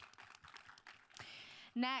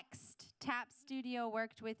 Next, TAP Studio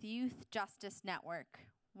worked with Youth Justice Network.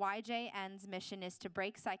 YJN's mission is to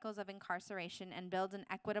break cycles of incarceration and build an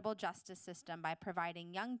equitable justice system by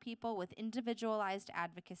providing young people with individualized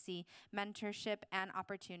advocacy, mentorship, and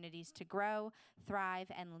opportunities to grow, thrive,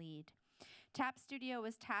 and lead. TAP Studio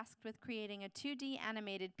was tasked with creating a 2D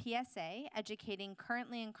animated PSA educating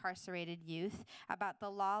currently incarcerated youth about the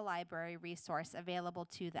law library resource available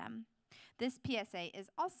to them. This PSA is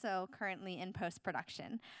also currently in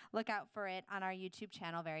post-production. Look out for it on our YouTube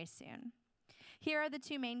channel very soon. Here are the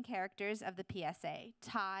two main characters of the PSA,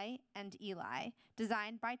 Ty and Eli,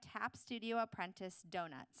 designed by TAP Studio apprentice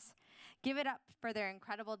Donuts. Give it up for their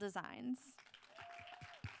incredible designs.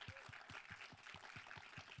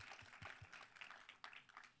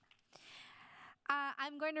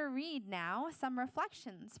 I'm going to read now some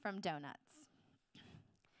reflections from Donuts.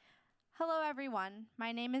 Hello, everyone.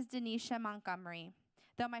 My name is Denisha Montgomery,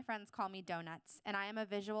 though my friends call me Donuts, and I am a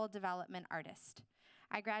visual development artist.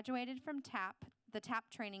 I graduated from the TAP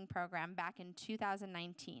training program back in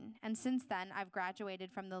 2019, and since then, I've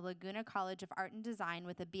graduated from the Laguna College of Art and Design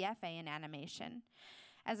with a BFA in animation.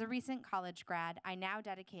 As a recent college grad, I now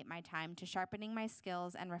dedicate my time to sharpening my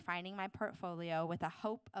skills and refining my portfolio with a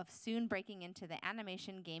hope of soon breaking into the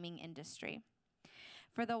animation gaming industry.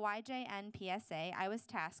 For the YJN PSA, I was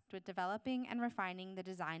tasked with developing and refining the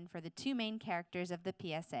design for the two main characters of the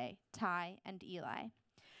PSA, Ty and Eli.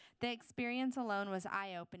 The experience alone was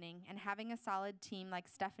eye-opening, and having a solid team like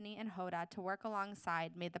Stephanie and Hoda to work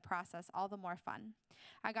alongside made the process all the more fun.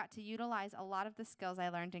 I got to utilize a lot of the skills I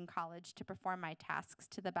learned in college to perform my tasks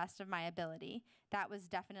to the best of my ability. That was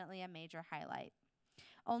definitely a major highlight.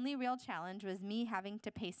 Only real challenge was me having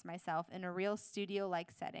to pace myself in a real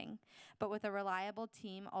studio-like setting, but with a reliable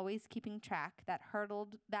team always keeping track, that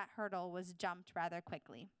hurdle was jumped rather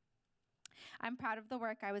quickly. I'm proud of the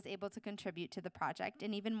work I was able to contribute to the project,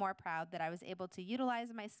 and even more proud that I was able to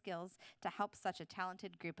utilize my skills to help such a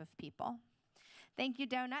talented group of people. Thank you,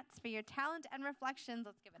 Donuts, for your talent and reflections.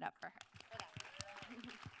 Let's give it up for her.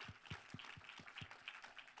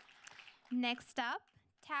 Next up,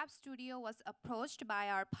 TAP Studio was approached by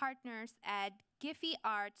our partners at Giphy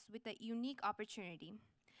Arts with a unique opportunity.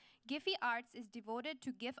 Giphy Arts is devoted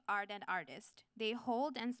to GIF art and artists. They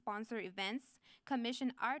hold and sponsor events,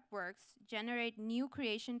 commission artworks, generate new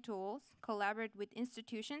creation tools, collaborate with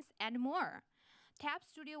institutions, and more. Tap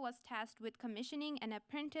Studio was tasked with commissioning an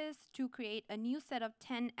apprentice to create a new set of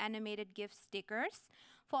 10 animated GIF stickers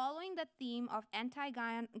following the theme of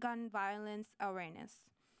anti-gun violence awareness.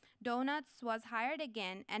 Donuts was hired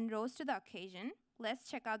again and rose to the occasion. Let's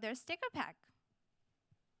check out their sticker pack.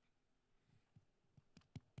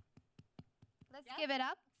 Let's give it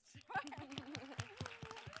up.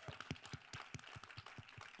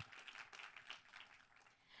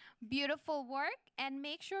 Beautiful work, and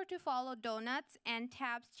make sure to follow Donuts and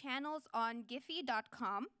Tap's channels on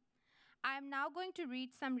Giphy.com. I'm now going to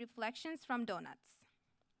read some reflections from Donuts.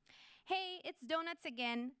 Hey, it's Donuts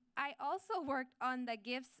again. I also worked on the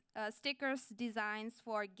stickers designs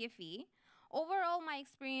for Giphy. Overall, my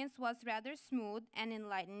experience was rather smooth and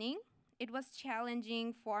enlightening. It was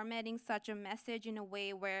challenging formatting such a message in a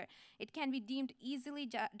way where it can be deemed easily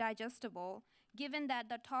digestible, given that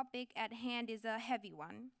the topic at hand is a heavy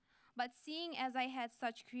one. But seeing as I had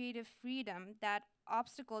such creative freedom, that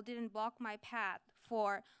obstacle didn't block my path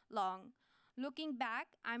for long. Looking back,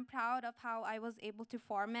 I'm proud of how I was able to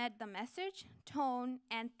format the message, tone,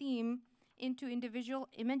 and theme into individual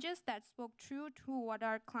images that spoke true to what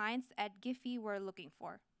our clients at Giphy were looking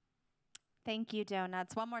for. Thank you,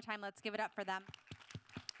 Donuts. One more time, let's give it up for them.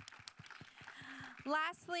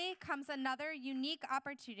 Lastly comes another unique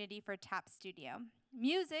opportunity for Tap Studio.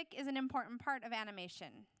 Music is an important part of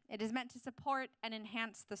animation. It is meant to support and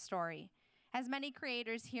enhance the story. As many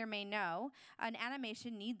creators here may know, an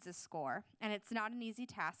animation needs a score, and it's not an easy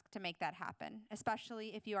task to make that happen,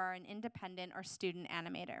 especially if you are an independent or student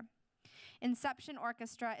animator. Inception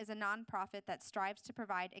Orchestra is a nonprofit that strives to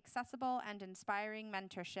provide accessible and inspiring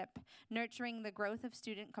mentorship, nurturing the growth of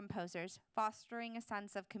student composers, fostering a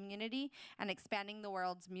sense of community, and expanding the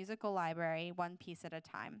world's musical library one piece at a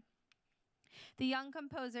time. The young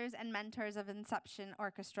composers and mentors of Inception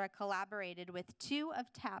Orchestra collaborated with two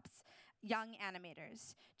of TAP's young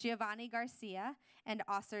animators, Giovanni Garcia and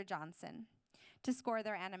Osser Johnson, to score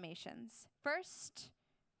their animations. First,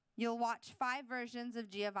 you'll watch 5 versions of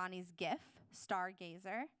Giovanni's GIF,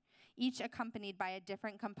 Stargazer, each accompanied by a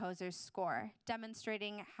different composer's score,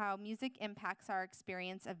 demonstrating how music impacts our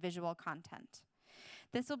experience of visual content.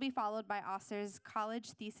 This will be followed by Osser's college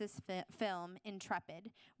thesis film,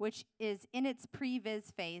 Intrepid, which is in its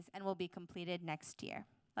pre-viz phase and will be completed next year.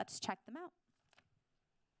 Let's check them out.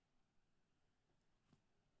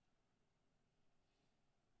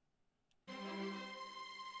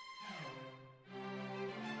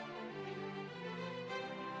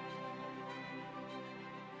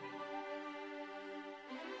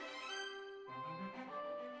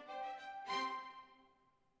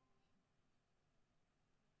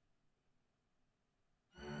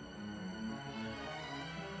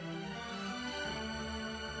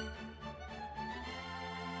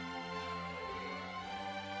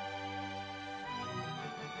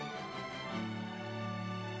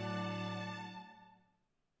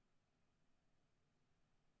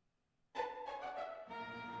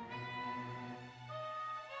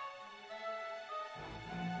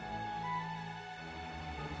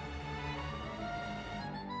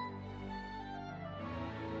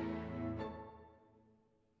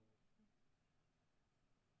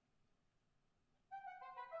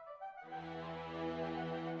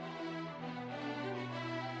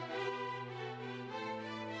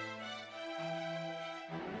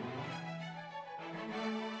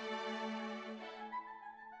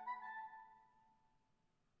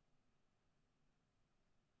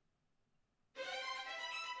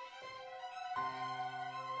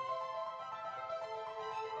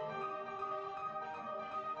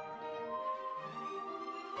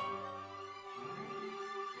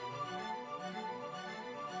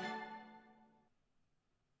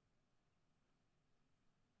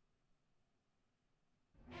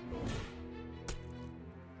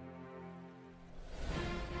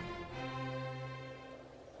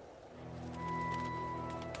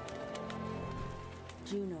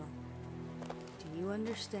 Juno, do you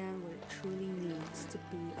understand what it truly means to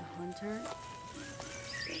be a hunter?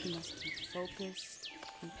 You must keep focused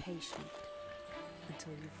and patient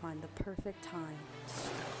until you find the perfect time to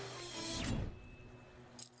strike.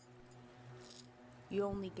 You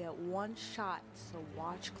only get one shot, so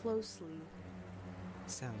watch closely.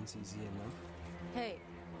 Sounds easy enough. Hey,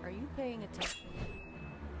 are you paying attention?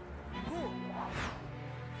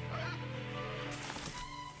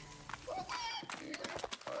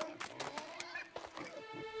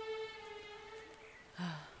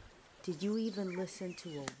 Did you even listen to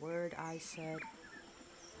a word I said?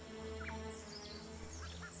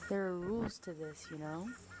 There are rules to this, you know?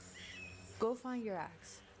 Go find your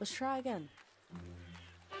axe. Let's try again.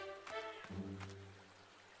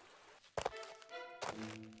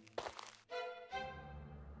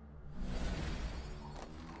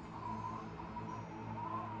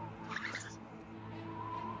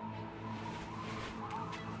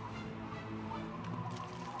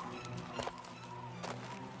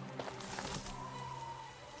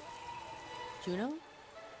 Juno?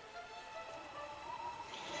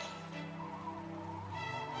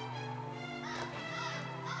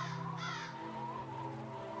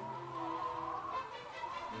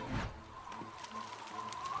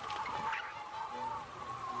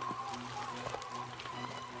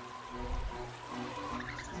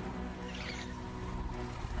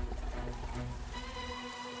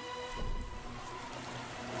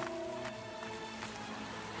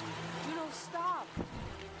 Juno, stop!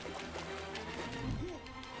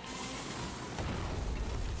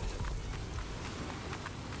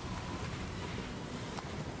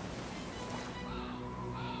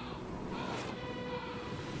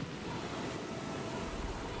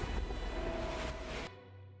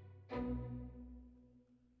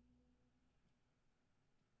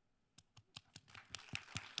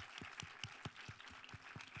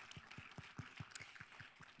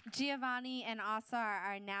 Giovanni and Asar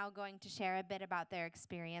are now going to share a bit about their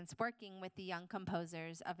experience working with the young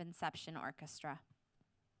composers of Inception Orchestra.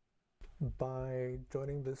 By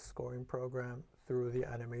joining this scoring program through the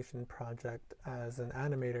animation project as an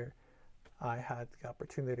animator, I had the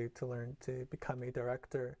opportunity to learn to become a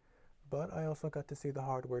director, but I also got to see the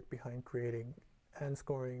hard work behind creating and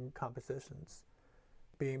scoring compositions.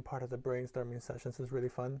 Being part of the brainstorming sessions was really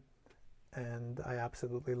fun, and I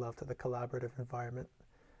absolutely loved the collaborative environment.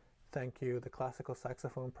 Thank you, the Classical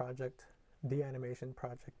Saxophone Project, the Animation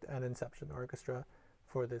Project, and Inception Orchestra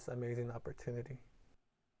for this amazing opportunity.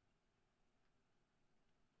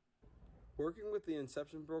 Working with the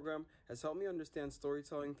Inception program has helped me understand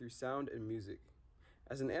storytelling through sound and music.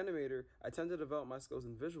 As an animator, I tend to develop my skills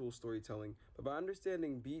in visual storytelling, but by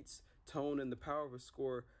understanding beats, tone, and the power of a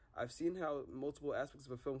score, I've seen how multiple aspects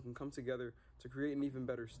of a film can come together to create an even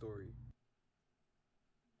better story.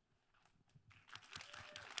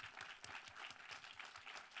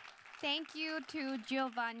 Thank you to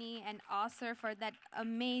Giovanni and Asar for that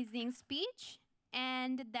amazing speech.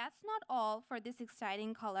 And that's not all for this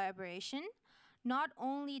exciting collaboration. Not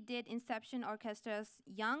only did Inception Orchestra's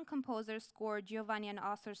young composers score Giovanni and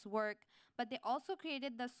Asar's work, but they also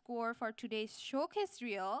created the score for today's showcase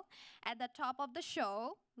reel. At the top of the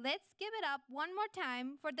show, let's give it up one more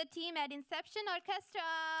time for the team at Inception Orchestra.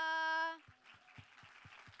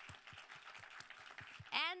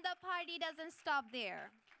 And the party doesn't stop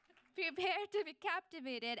there. Prepare to be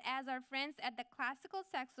captivated as our friends at the Classical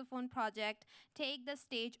Saxophone Project take the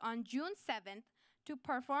stage on June 7th to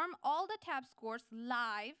perform all the tap scores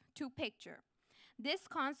live to picture. This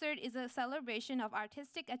concert is a celebration of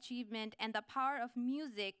artistic achievement and the power of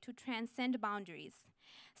music to transcend boundaries.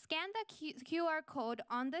 Scan the QR code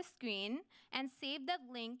on the screen and save that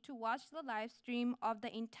link to watch the live stream of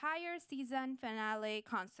the entire season finale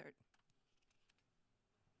concert.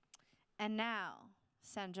 And now,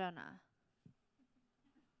 Sanjona,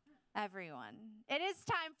 everyone, it is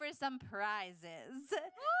time for some prizes.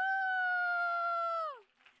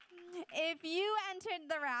 If you entered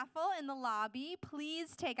the raffle in the lobby,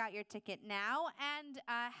 please take out your ticket now and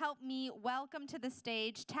help me welcome to the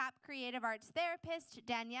stage TAP Creative Arts therapist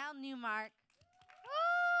Danielle Newmark.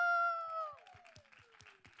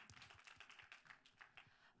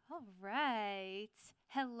 All right.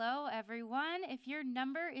 Hello, everyone. If your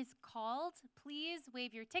number is called, please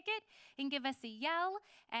wave your ticket and give us a yell.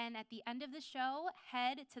 And at the end of the show,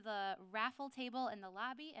 head to the raffle table in the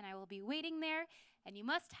lobby, and I will be waiting there. And you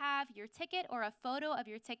must have your ticket or a photo of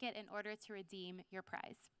your ticket in order to redeem your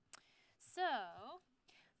prize. So,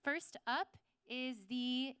 first up is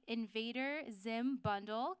the Invader Zim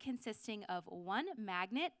bundle consisting of 1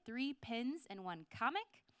 magnet, 3 pins, and 1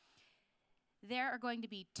 comic. There are going to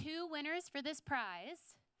be 2 winners for this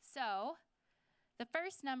prize. So, the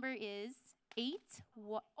first number is 8.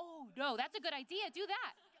 Oh, no, that's a good idea. Do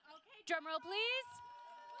that. Okay. Drum roll, please.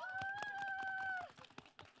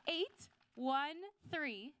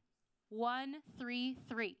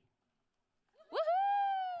 813133.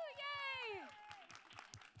 Woohoo! Yay!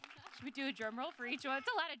 Should we do a drum roll for each one? It's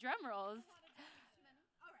a lot of drum rolls.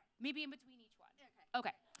 Maybe in between each one.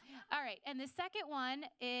 Okay. All right. And the second one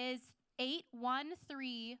is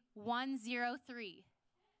 813103.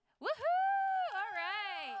 Woohoo! All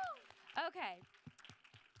right. Okay.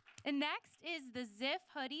 And next is the Ziff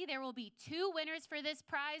hoodie. There will be 2 winners for this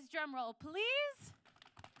prize. Drum roll, please.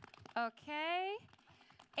 Okay.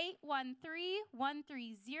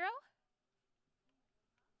 813130.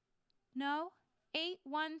 No?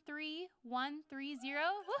 813130.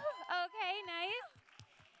 Okay, nice.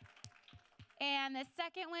 And the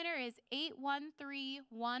second winner is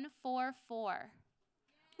 813144.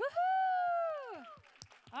 Woohoo!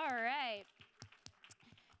 All right.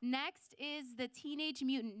 Next is the Teenage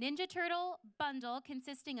Mutant Ninja Turtle bundle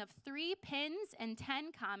consisting of 3 pins and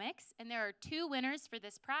 10 comics. And there are 2 winners for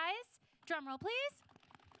this prize. Drum roll, please.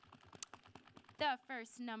 The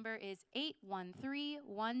first number is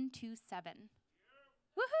 813127.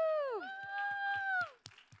 Woohoo!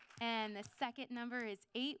 And the second number is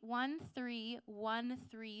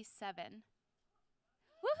 813137.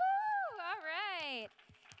 Woohoo! All right.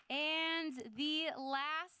 And the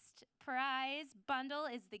last prize bundle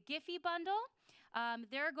is the Giphy bundle.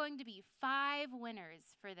 There are going to be 5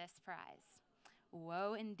 winners for this prize.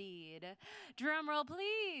 Whoa, indeed. Drum roll,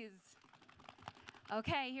 please.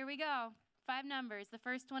 Okay, here we go. 5 numbers. The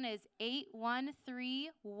first one is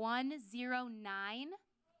 813109.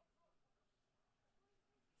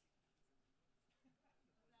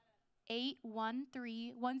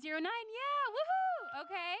 813109. Yeah, woohoo!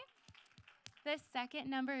 Okay. The second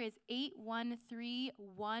number is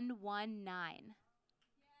 813119.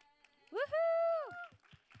 Woohoo!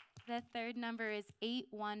 The third number is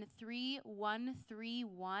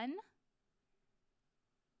 813131.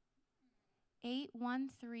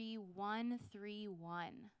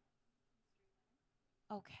 813131.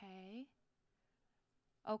 Okay.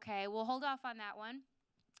 Okay, we'll hold off on that one.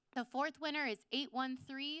 The fourth winner is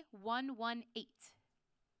 813118.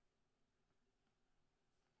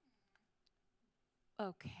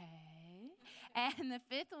 Okay. And the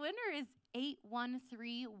fifth winner is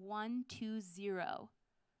 813120.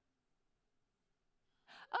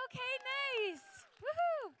 Okay, nice.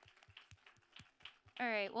 Woohoo! All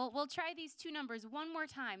right, well, we'll try these 2 numbers one more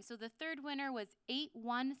time. So the third winner was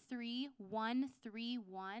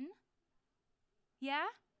 813131. Yeah?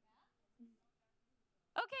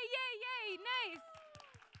 Okay, yay, nice.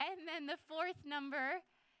 And then the fourth number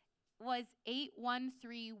was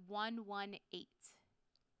 813118.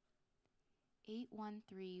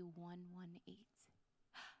 813118.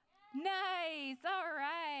 Nice, all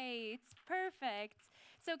right, perfect.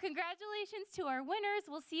 So congratulations to our winners.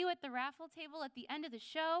 We'll see you at the raffle table at the end of the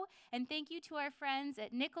show. And thank you to our friends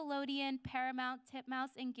at Nickelodeon, Paramount,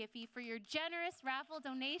 Titmouse, and Giphy for your generous raffle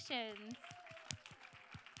donations.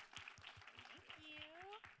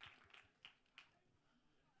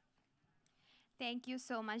 Thank you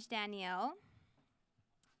so much, Danielle.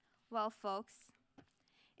 Well, folks,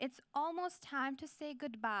 it's almost time to say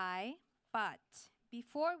goodbye, but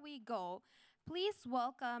before we go, please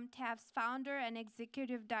welcome TAP's founder and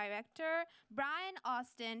executive director, Brian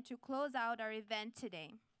Austin, to close out our event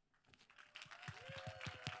today.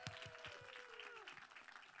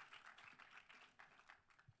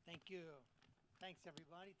 Thank you. Thanks,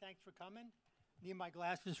 everybody. Thanks for coming. Need my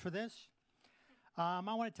glasses for this. I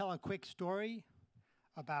want to tell a quick story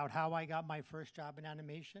about how I got my first job in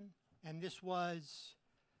animation. And this was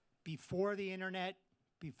before the internet,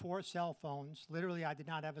 before cell phones. Literally, I did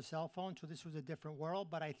not have a cell phone, so this was a different world,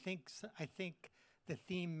 but I think the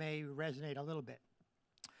theme may resonate a little bit.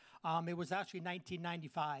 It was actually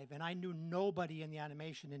 1995, and I knew nobody in the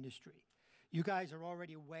animation industry. You guys are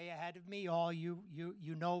already way ahead of me. All you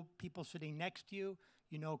know people sitting next to you.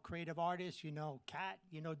 You know creative artists. You know Kat.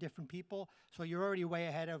 You know different people. So you're already way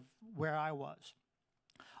ahead of where I was.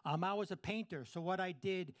 I was a painter, so what I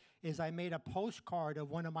did is I made a postcard of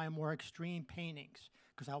one of my more extreme paintings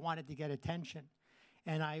because I wanted to get attention.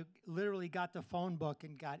 And I literally got the phone book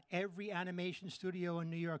and got every animation studio in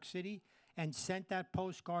New York City and sent that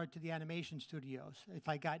postcard to the animation studios. If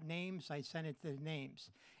I got names, I sent it to the names.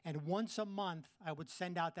 And once a month, I would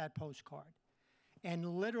send out that postcard.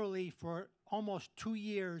 And literally for almost 2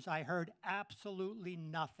 years, I heard absolutely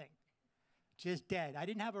nothing. Just dead. I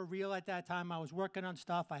didn't have a reel at that time. I was working on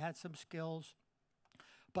stuff. I had some skills,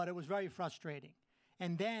 but it was very frustrating.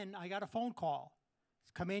 And then I got a phone call.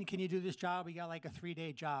 Come in, can you do this job? We got like a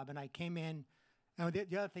 3-day job. And I came in. And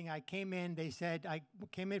the other thing, I came in, they said, I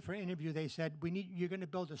came in for an interview. They said, you're going to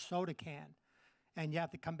build a soda can. And you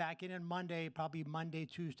have to come back in on Monday, probably Monday,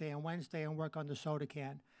 Tuesday, and Wednesday and work on the soda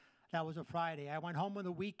can. That was a Friday. I went home on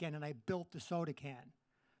the weekend and I built the soda can.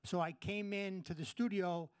 So I came in to the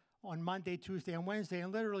studio on Monday, Tuesday, and Wednesday,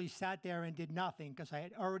 and literally sat there and did nothing because I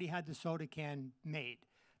had already had the soda can made.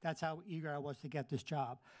 That's how eager I was to get this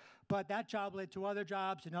job. But that job led to other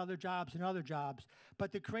jobs and other jobs and other jobs.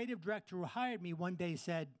 But the creative director who hired me one day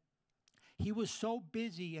said he was so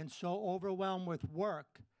busy and so overwhelmed with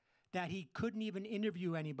work that he couldn't even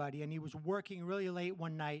interview anybody, and he was working really late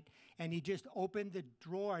one night, and he just opened the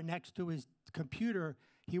drawer next to his computer.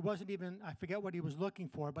 He wasn't even, I forget what he was looking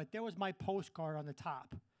for, but there was my postcard on the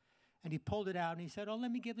top. And he pulled it out and he said, oh,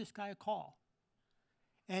 let me give this guy a call.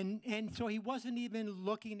 And so he wasn't even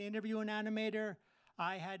looking to interview an animator.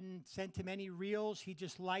 I hadn't sent him any reels. He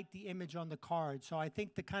just liked the image on the card. So I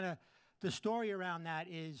think the story around that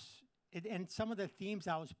is, and some of the themes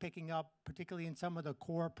I was picking up, particularly in some of the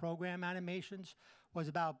core program animations, was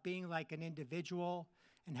about being like an individual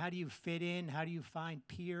and how do you fit in, how do you find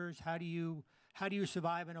peers, how do you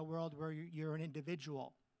survive in a world where you're an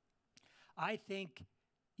individual. I think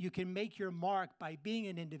you can make your mark by being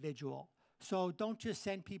an individual. So don't just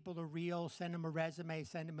send people a reel, send them a resume,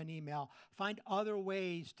 send them an email. Find other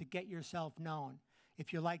ways to get yourself known.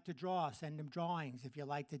 If you like to draw, send them drawings. If you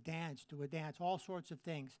like to dance, do a dance, all sorts of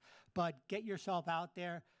things. But get yourself out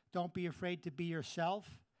there. Don't be afraid to be yourself,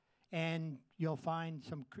 and you'll find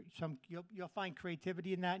you'll find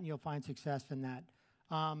creativity in that, and you'll find success in that.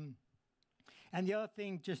 And the other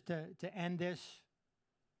thing, just to end this,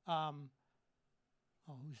 oh,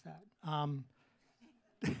 who's that?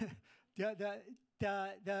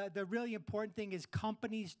 The really important thing is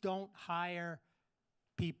companies don't hire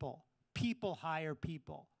people. People hire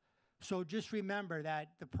people. So just remember that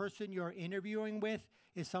the person you're interviewing with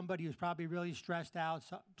is somebody who's probably really stressed out,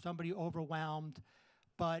 somebody overwhelmed,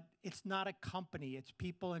 but it's not a company. It's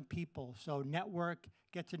people and people. So network,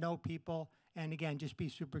 get to know people, and again, just be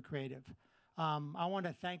super creative. I want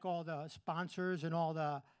to thank all the sponsors and all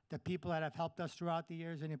the people that have helped us throughout the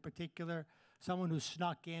years, and in particular, someone who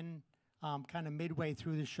snuck in kind of midway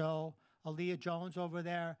through the show, Aaliyah Jones over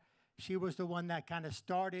there. She was the one that kind of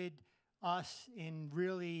started us in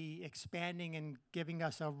really expanding and giving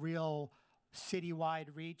us a real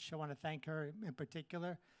citywide reach. I want to thank her in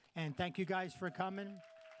particular. And thank you guys for coming.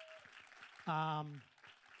 And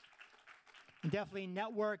definitely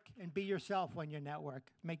network and be yourself when you network.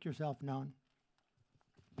 Make yourself known.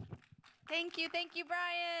 Thank you,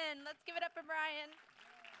 Brian. Let's give it up for Brian.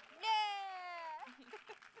 Yeah!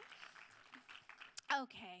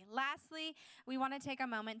 Okay, lastly, we want to take a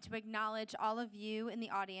moment to acknowledge all of you in the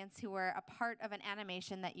audience who were a part of an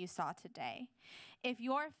animation that you saw today. If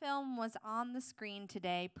your film was on the screen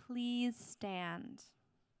today, please stand.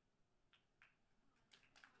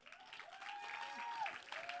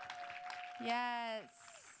 Yes.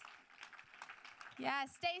 Yeah,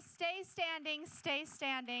 stay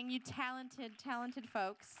standing, you talented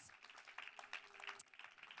folks.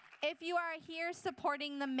 If you are here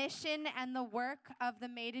supporting the mission and the work of the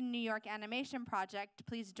Made in New York Animation Project,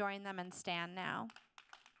 please join them and stand now.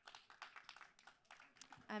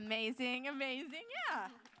 Amazing, yeah.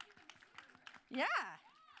 Yeah.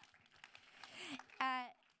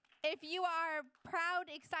 If you are proud,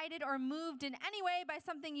 excited, or moved in any way by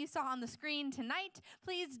something you saw on the screen tonight,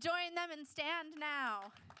 please join them and stand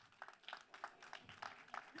now.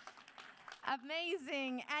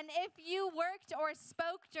 Amazing. And if you worked or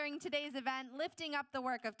spoke during today's event, lifting up the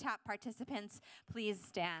work of TAP participants, please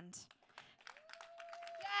stand.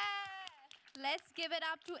 Yeah. Let's give it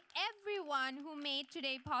up to everyone who made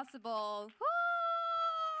today possible. Woo!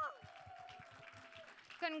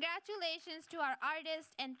 Congratulations to our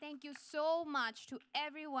artists, and thank you so much to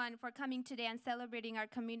everyone for coming today and celebrating our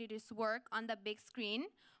community's work on the big screen.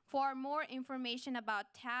 For more information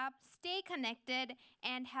about TAP, stay connected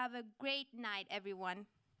and have a great night, everyone.